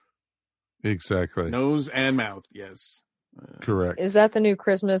 Exactly. Nose and mouth, yes. Correct. Is that the new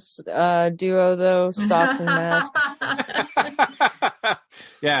Christmas duo though? Socks and masks.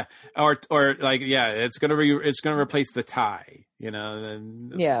 Yeah, or it's gonna replace the tie.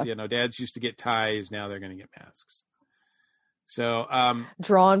 Dads used to get ties. Now they're gonna get masks. So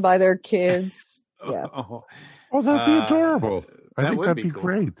drawn by their kids. Yeah. Oh, that'd be adorable. I think that'd be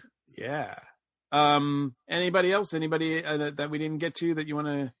great. Yeah. Anybody else? Anybody that we didn't get to that you want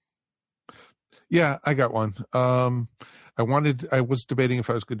to? Yeah, I got one. I I was debating if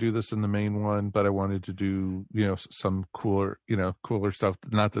I was going to do this in the main one, but I wanted to do, some cooler stuff.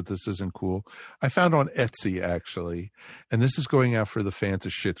 Not that this isn't cool. I found on Etsy, actually, and this is going out for the fans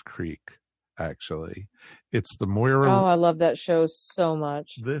of Schitt's Creek, actually. It's the Moira. Oh, I love that show so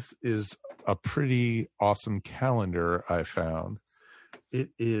much. This is a pretty awesome calendar I found. It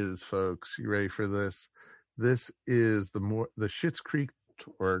is, folks. You ready for this? This is the Schitt's Creek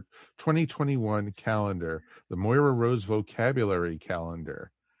or 2021 calendar, the Moira Rose vocabulary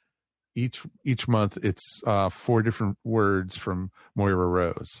calendar. Each month it's 4 different words from Moira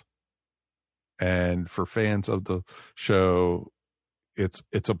Rose, and for fans of the show it's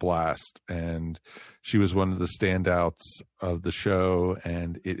a blast, and she was one of the standouts of the show,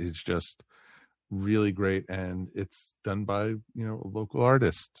 and it is just really great, and it's done by a local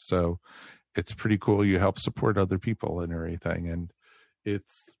artist, so it's pretty cool. You help support other people and everything, and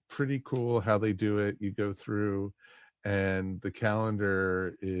it's pretty cool how they do it. You go through, and the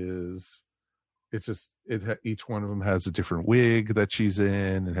calendar each one of them has a different wig that she's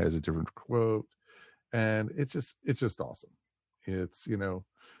in, and has a different quote, and it's just awesome.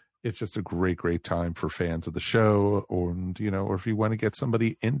 It's just a great time for fans of the show, or if you want to get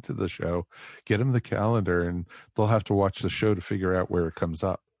somebody into the show, get them the calendar, and they'll have to watch the show to figure out where it comes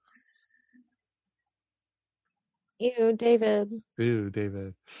up. Ew, David.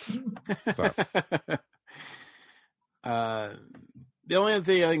 The only other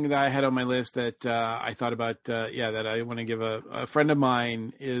thing that I had on my list that I thought about, that I want to give a friend of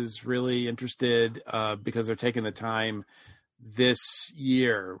mine is really interested because they're taking the time this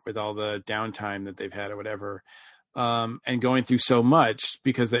year with all the downtime that they've had or whatever, and going through so much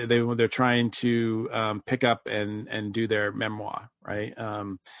because they're trying to pick up and do their memoir, right?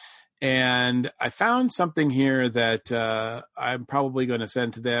 And I found something here that I'm probably going to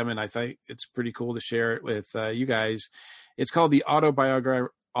send to them, and I think it's pretty cool to share it with you guys. It's called the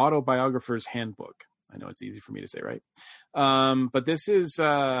Autobiographer's Handbook. I know it's easy for me to say, right? But this is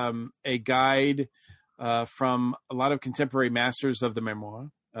a guide from a lot of contemporary masters of the memoir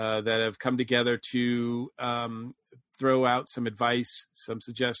that have come together to throw out some advice, some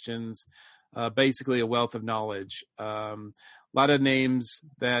suggestions, basically a wealth of knowledge. A lot of names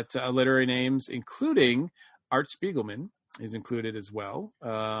literary names, including Art Spiegelman is included as well.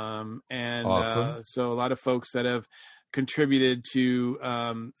 And awesome. So a lot of folks that have contributed to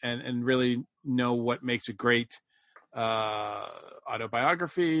and really know what makes a great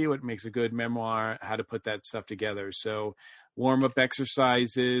autobiography, what makes a good memoir, how to put that stuff together. So warm-up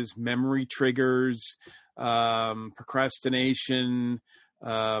exercises, memory triggers, procrastination.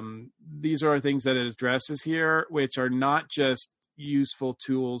 These are things that it addresses here, which are not just useful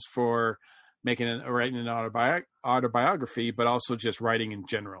tools for writing an autobiography, but also just writing in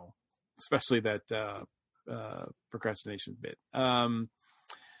general, especially that procrastination bit. And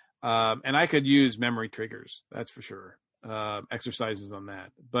I could use memory triggers, that's for sure. Exercises on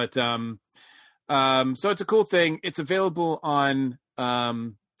that. But so it's a cool thing. It's available on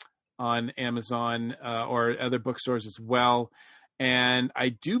Amazon or other bookstores as well. And I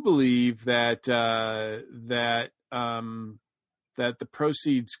do believe that that the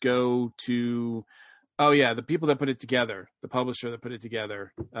proceeds go to the people that put it together, the publisher that put it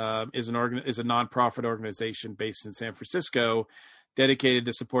together, is a nonprofit organization based in San Francisco, dedicated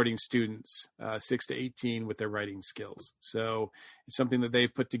to supporting students 6 to 18 with their writing skills. So it's something that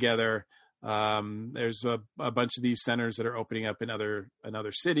they've put together. There's a bunch of these centers that are opening up in other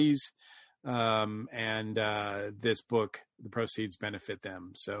cities. And this book, the proceeds benefit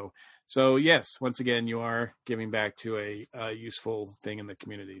them. So yes, once again, you are giving back to a useful thing in the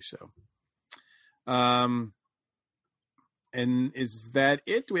community. So, and is that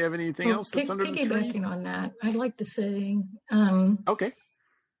it? Do we have anything else that's under the tree? Piggybacking on that, I'd like to say, okay,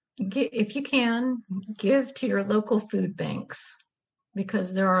 if you can, give to your local food banks,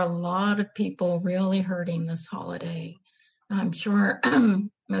 because there are a lot of people really hurting this holiday. I'm sure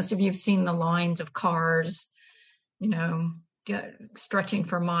most of you have seen the lines of cars, stretching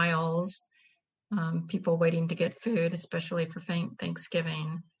for miles, people waiting to get food, especially for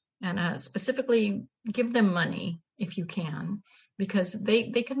Thanksgiving. And specifically, give them money if you can, because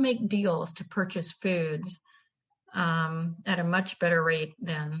they can make deals to purchase foods at a much better rate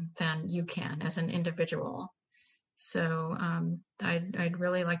than you can as an individual. So I'd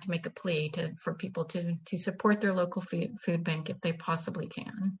really like to make a plea for people to support their local food bank if they possibly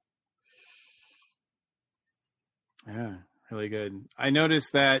can. Yeah, really good. I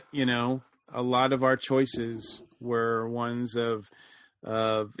noticed that, a lot of our choices were ones of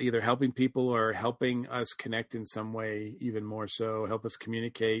either helping people or helping us connect in some way, even more so, help us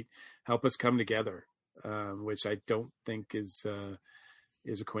communicate, help us come together. which I don't think is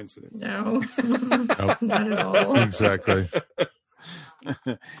a coincidence. No, not at all. Exactly.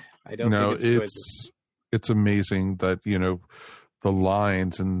 I don't think it's a coincidence. It's amazing that, the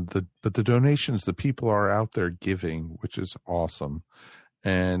lines but the donations, the people are out there giving, which is awesome.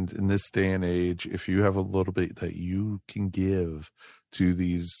 And in this day and age, if you have a little bit that you can give to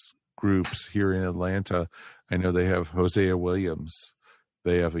these groups here in Atlanta, I know they have Hosea Williams.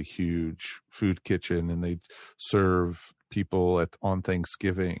 They have a huge food kitchen and they serve people on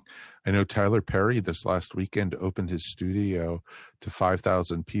Thanksgiving. I know Tyler Perry this last weekend opened his studio to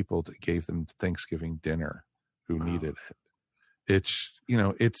 5,000 people that gave them Thanksgiving dinner who needed it.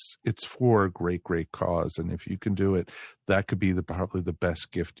 It's, it's for a great, great cause. And if you can do it, that could be probably the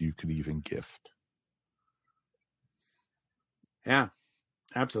best gift you could even gift. Yeah,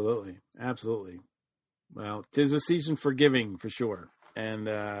 absolutely. Absolutely. Well, 'tis a season for giving for sure. And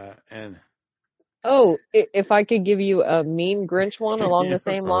Oh, if I could give you a mean Grinch one along the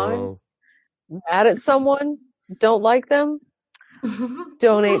same lines, mad at someone, don't like them,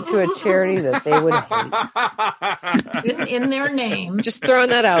 donate to a charity that they would hate. In their name. Just throwing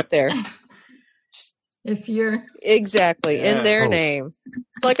that out there. If you're exactly in their name.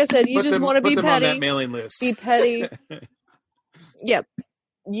 Like I said, you just want to be petty. On that mailing list. Be petty. Yep.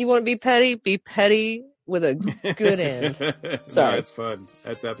 You want to be petty? Be petty with a good end. Sorry. No, it's fun.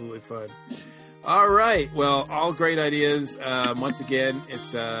 That's absolutely fun. All right. Well, all great ideas. Once again,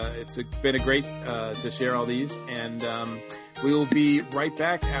 it's been a great to share all these, and we will be right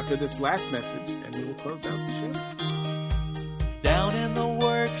back after this last message, and we will close out the show. Down in the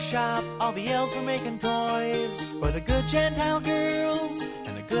workshop, all the elves were making toys for the good Gentile girls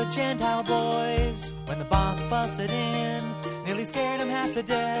and the good Gentile boys. When the boss busted in, nearly scared him half to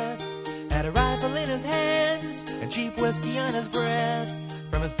death. Had a rifle in his hands and cheap whiskey on his breath.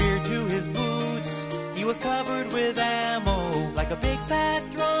 From his beard to his boots, he was covered with ammo, like a big fat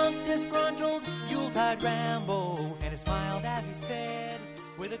drunk, disgruntled Yuletide Rambo. And he smiled as he said,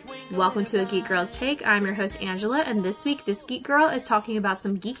 with a twinkle. Welcome to A Geek Girl's Take. I'm your host Angela, and this week this Geek Girl is talking about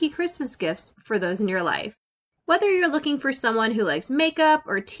some geeky Christmas gifts for those in your life. Whether you're looking for someone who likes makeup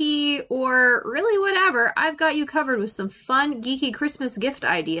or tea or really whatever, I've got you covered with some fun geeky Christmas gift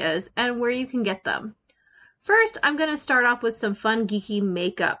ideas and where you can get them. First, I'm going to start off with some fun geeky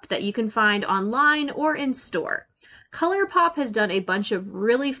makeup that you can find online or in store. ColourPop has done a bunch of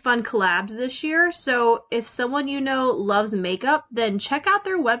really fun collabs this year, so if someone you know loves makeup, then check out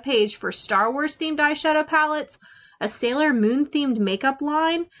their webpage for Star Wars themed eyeshadow palettes, a Sailor Moon themed makeup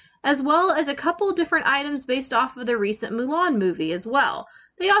line, as well as a couple different items based off of the recent Mulan movie as well.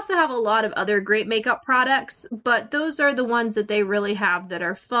 They also have a lot of other great makeup products, but those are the ones that they really have that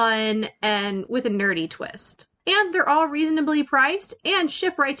are fun and with a nerdy twist. And they're all reasonably priced and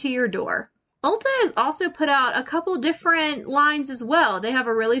ship right to your door. Ulta has also put out a couple different lines as well. They have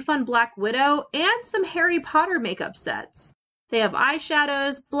a really fun Black Widow and some Harry Potter makeup sets. They have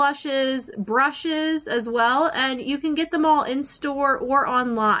eyeshadows, blushes, brushes as well, and you can get them all in store or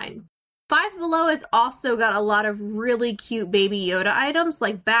online. Five Below has also got a lot of really cute Baby Yoda items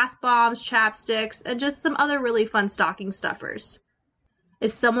like bath bombs, chapsticks, and just some other really fun stocking stuffers.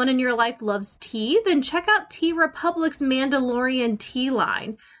 If someone in your life loves tea, then check out Tea Republic's Mandalorian tea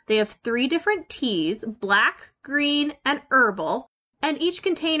line. They have 3 different teas, black, green, and herbal, and each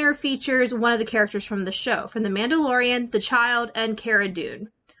container features one of the characters from the show, from The Mandalorian, The Child, and Cara Dune.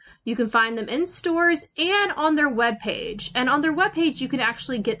 You can find them in stores and on their webpage. And on their webpage, you can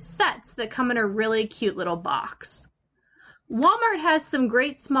actually get sets that come in a really cute little box. Walmart has some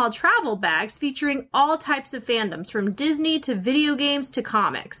great small travel bags featuring all types of fandoms, from Disney to video games to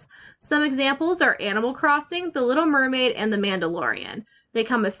comics. Some examples are Animal Crossing, The Little Mermaid, and The Mandalorian. They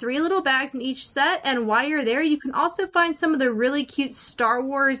come with 3 little bags in each set, and while you're there, you can also find some of the really cute Star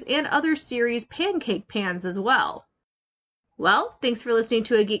Wars and other series pancake pans as well. Well, thanks for listening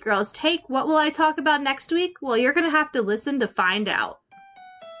to A Geek Girl's Take. What will I talk about next week? Well, you're going to have to listen to find out.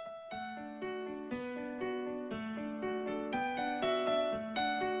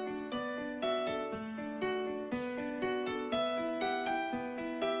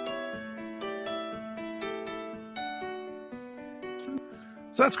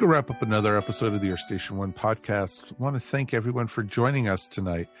 So that's going to wrap up another episode of the Earth Station 1 podcast. I want to thank everyone for joining us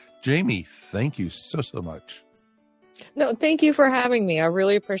tonight. Jamie, thank you so much. No, thank you for having me. I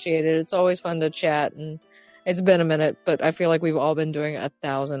really appreciate it. It's always fun to chat, and it's been a minute, but I feel like we've all been doing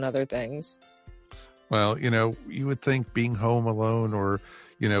 1,000 other things. Well, you would think being home alone or,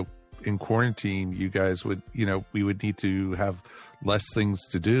 in quarantine, you guys would, we would need to have less things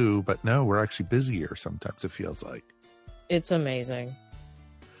to do, but no, we're actually busier sometimes, it feels like. It's amazing.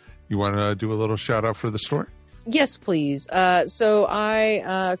 You want to do a little shout out for the store? Yes, please. So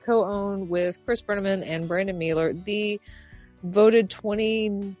I co-own with Chris Brenneman and Brandon Mealer the voted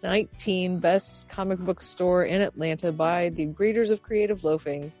 2019 best comic book store in Atlanta by the breeders of creative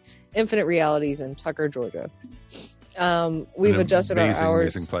loafing, Infinite Realities in Tucker, Georgia. We've adjusted our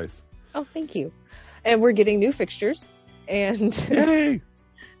hours. Amazing place. Oh, thank you. And we're getting new fixtures. And Yay!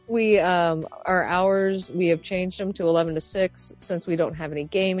 we our hours, we have changed them to 11 to 6 since we don't have any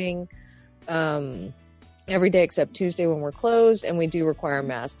gaming. Every day except Tuesday when we're closed, and we do require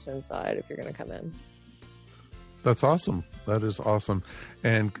masks inside if you're going to come in. That's awesome. That is awesome.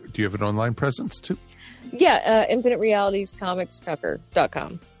 And do you have an online presence too? Yeah, Infinite Realities Comics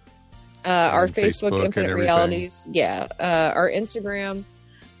Tucker.com. Our Facebook Infinite Realities. Yeah. Our Instagram.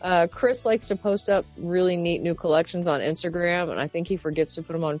 Chris likes to post up really neat new collections on Instagram, and I think he forgets to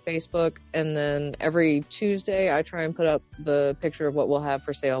put them on Facebook. And then every Tuesday, I try and put up the picture of what we'll have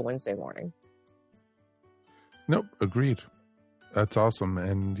for sale Wednesday morning. Nope. Agreed. That's awesome.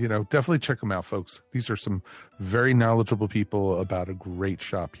 And, definitely check them out, folks. These are some very knowledgeable people about a great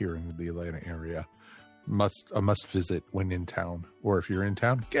shop here in the Atlanta area. A must visit when in town. Or if you're in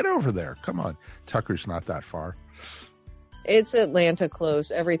town, get over there. Come on. Tucker's not that far. It's Atlanta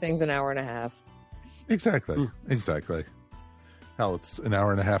close. Everything's an hour and a half. Exactly. Exactly. Hell, it's an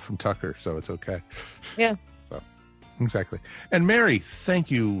hour and a half from Tucker, so it's okay. Yeah. So, exactly. And Mary, thank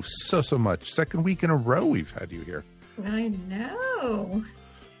you so much. Second week in a row we've had you here. I know.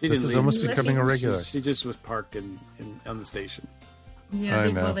 This is almost becoming a regular. She just was parked on the station. Yeah,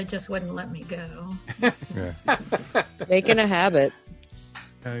 well, they just wouldn't let me go. Yeah. Making a habit.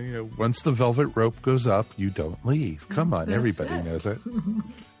 Once the velvet rope goes up, you don't leave. Come on, everybody knows it.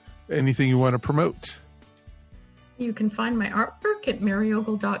 Anything you want to promote? You can find my artwork at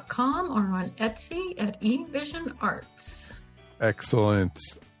maryogle.com or on Etsy at eVision Arts. Excellent.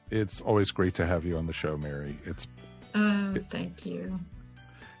 It's always great to have you on the show, Mary. Thank you.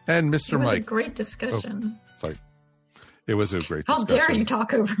 And Mr. Mike. It was a great discussion. Sorry. It was a great discussion. How dare you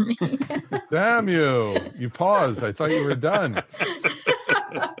talk over me? Damn you. You paused. I thought you were done.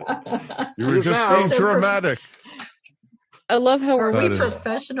 You were just being dramatic. I love how Are we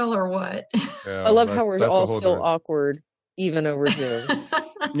professional or what? Yeah, I love how we're all still awkward, even over Zoom.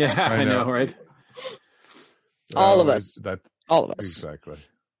 Yeah, I know, right? All of us. All of us. Exactly.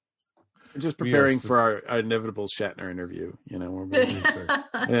 We're just preparing for our inevitable Shatner interview. It's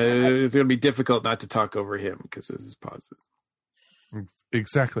going to be difficult not to talk over him because of his pauses.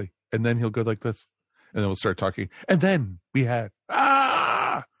 Exactly. And then he'll go like this. And then we'll start talking. And then we had,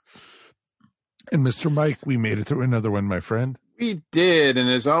 And Mr. Mike, we made it through another one, my friend. We did. And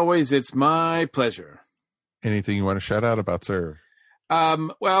as always, it's my pleasure. Anything you want to shout out about, sir?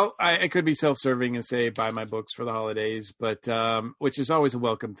 Well, I could be self-serving and say buy my books for the holidays, but which is always a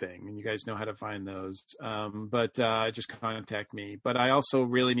welcome thing, and you guys know how to find those. But just contact me. But I also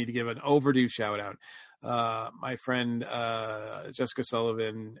really need to give an overdue shout out. My friend Jessica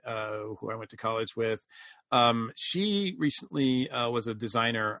Sullivan, who I went to college with, she recently was a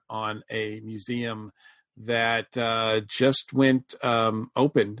designer on a museum that just went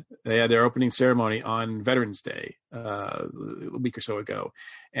opened. They had their opening ceremony on Veterans Day a week or so ago.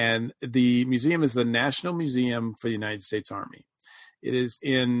 And the museum is the National Museum for the United States Army. It is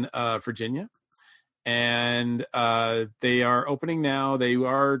in Virginia. And they are opening now. They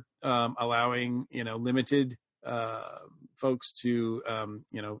are allowing, limited folks to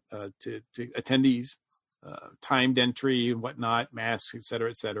attendees, timed entry and whatnot, masks, et cetera,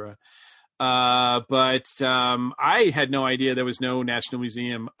 et cetera. But I had no idea there was no National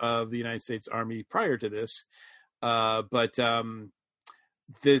Museum of the United States Army prior to this. But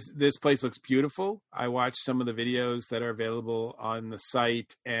this place looks beautiful. I watched some of the videos that are available on the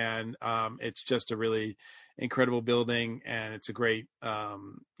site, and it's just a really incredible building, and it's a great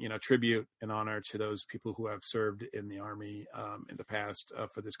tribute and honor to those people who have served in the Army in the past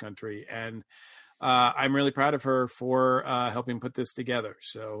for this country. And I'm really proud of her for helping put this together.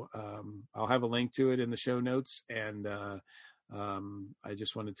 So I'll have a link to it in the show notes. And I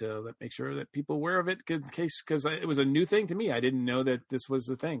just wanted to make sure that people were aware of it in case, because it was a new thing to me. I didn't know that this was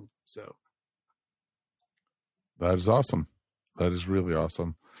a thing. So that is awesome. That is really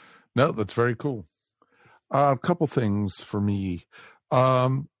awesome. No, that's very cool. A couple things for me. A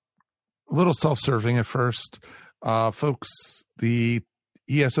little self-serving at first. Folks, the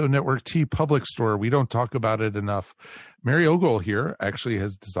ESO Network T Public Store, we don't talk about it enough. Mary Ogle here actually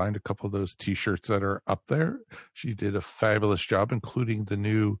has designed a couple of those T-shirts that are up there. She did a fabulous job, including the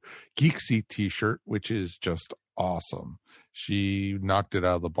new Geek Seat T-shirt, which is just awesome. She knocked it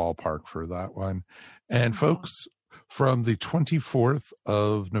out of the ballpark for that one. And folks, from the 24th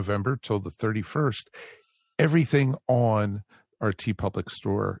of November till the 31st, everything on our TeePublic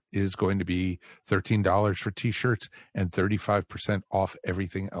store is going to be $13 for t-shirts and 35% off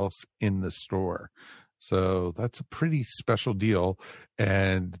everything else in the store. So that's a pretty special deal.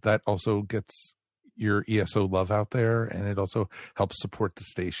 And that also gets your ESO love out there, and it also helps support the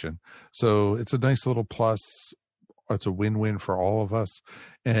station. So it's a nice little plus. It's a win-win for all of us.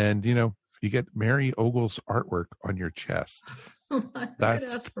 And, you know, you get Mary Ogle's artwork on your chest. I could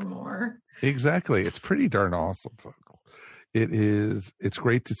ask for more. Exactly. It's pretty darn awesome, folks. It's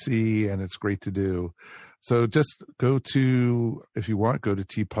great to see, and it's great to do. So just if you want, go to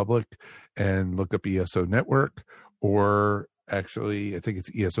TeePublic and look up ESO Network, or actually, I think it's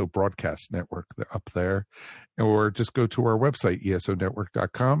ESO Broadcast Network up there, or just go to our website,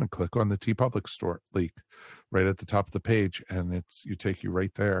 esonetwork.com, and click on the TeePublic store link right at the top of the page, and you take you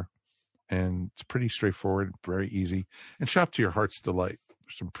right there. And it's pretty straightforward, very easy, and shop to your heart's delight.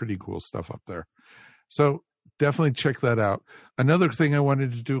 There's some pretty cool stuff up there. So definitely check that out. Another thing I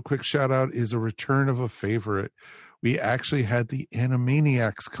wanted to do a quick shout out is a return of a favorite. We actually had the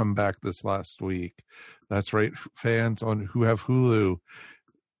Animaniacs come back this last week. That's right, fans who have Hulu.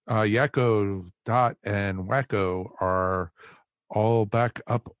 Yakko, Dot, and Wacko are all back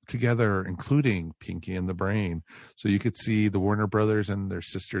up together, including Pinky and the Brain. So you could see the Warner Brothers and their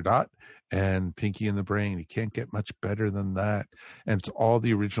sister Dot and Pinky and the Brain. You can't get much better than that. And it's all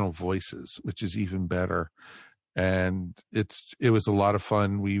the original voices, which is even better. And it was a lot of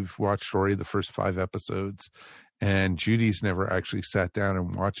fun. We've watched already the first 5 episodes, and Judy's never actually sat down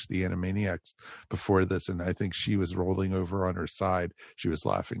and watched the Animaniacs before this, and I think she was rolling over on her side. She was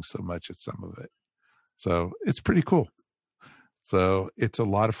laughing so much at some of it. So it's pretty cool. So it's a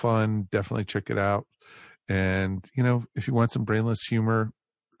lot of fun. Definitely check it out. And, you know, if you want some brainless humor,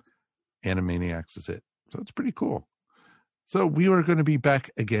 Animaniacs is it. So it's pretty cool. So we are going to be back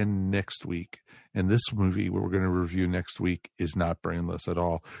again next week. And this movie we're going to review next week is not brainless at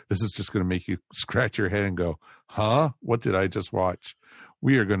all. This is just going to make you scratch your head and go, huh? What did I just watch?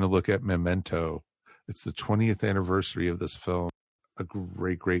 We are going to look at Memento. It's the 20th anniversary of this film. A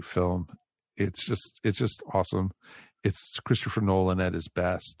great, great film. It's just awesome. It's Christopher Nolan at his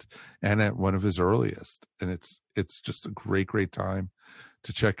best and at one of his earliest. And it's just a great, great time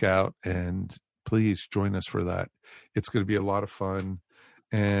to check out. And please join us for that. It's going to be a lot of fun.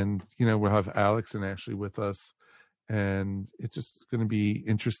 And, you know, we'll have Alex and Ashley with us. And it's just going to be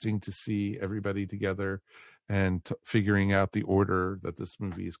interesting to see everybody together and figuring out the order that this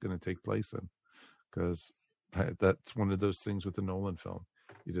movie is going to take place in. Because that's one of those things with the Nolan film.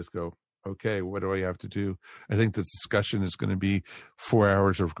 You just go, okay, what do I have to do? I think the discussion is going to be 4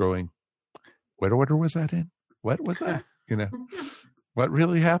 hours of going, what order was that in? What was that? You know, what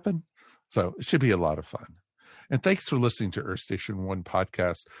really happened? So it should be a lot of fun. And thanks for listening to Earth Station 1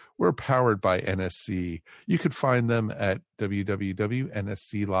 podcast. We're powered by NSC. You can find them at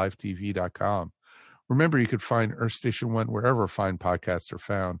www.nsclivetv.com. Remember, you could find Earth Station 1 wherever fine podcasts are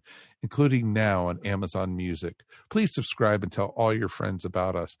found, including now on Amazon Music. Please subscribe and tell all your friends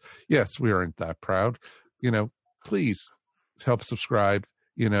about us. Yes, we aren't that proud. You know, please help subscribe.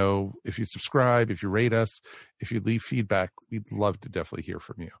 You know, if you subscribe, if you rate us, if you leave feedback, we'd love to definitely hear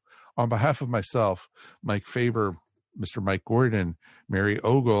from you. On behalf of myself, Mike Faber, Mr. Mike Gordon, Mary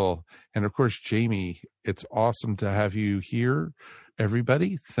Ogle, and of course, Jamie, it's awesome to have you here.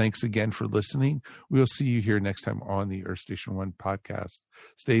 Everybody, thanks again for listening. We'll see you here next time on the Earth Station 1 podcast.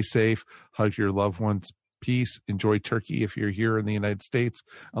 Stay safe, hug your loved ones, peace, enjoy turkey if you're here in the United States,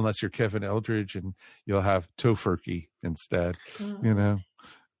 unless you're Kevin Eldridge and you'll have tofurkey instead. You know,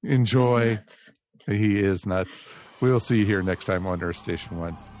 enjoy. He is nuts. We'll see you here next time on Earth Station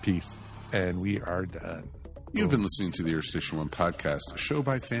 1. Peace. And we are done. You've been listening to the Earth Station 1 podcast, a show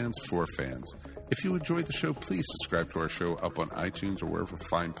by fans for fans. If you enjoyed the show, please subscribe to our show up on iTunes or wherever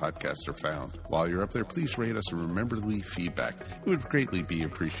fine podcasts are found. While you're up there, please rate us and remember to leave feedback. It would greatly be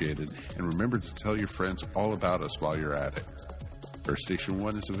appreciated. And remember to tell your friends all about us while you're at it. Earth Station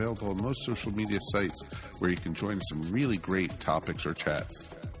 1 is available on most social media sites where you can join some really great topics or chats.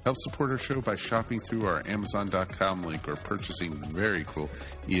 Help support our show by shopping through our Amazon.com link or purchasing very cool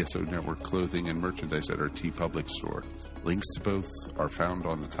ESO Network clothing and merchandise at our TeePublic store. Links to both are found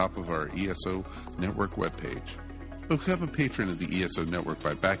on the top of our ESO Network webpage. Become a patron of the ESO Network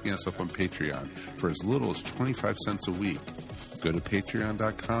by backing us up on Patreon for as little as 25 cents a week. Go to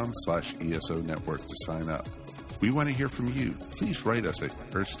patreon.com/ESO Network to sign up. We want to hear from you. Please write us at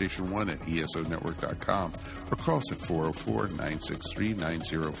earthstation1@esonetwork.com or call us at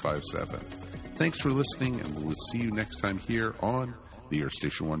 404-963-9057. Thanks for listening, and we'll see you next time here on the Earth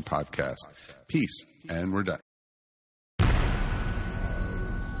Station 1 podcast. Peace, and we're done.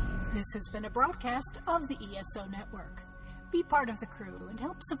 This has been a broadcast of the ESO Network. Be part of the crew and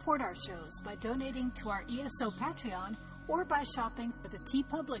help support our shows by donating to our ESO Patreon or by shopping at the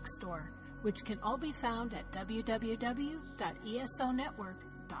TeePublic store, which can all be found at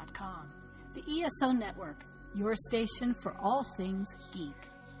www.esonetwork.com. The ESO Network, your station for all things geek.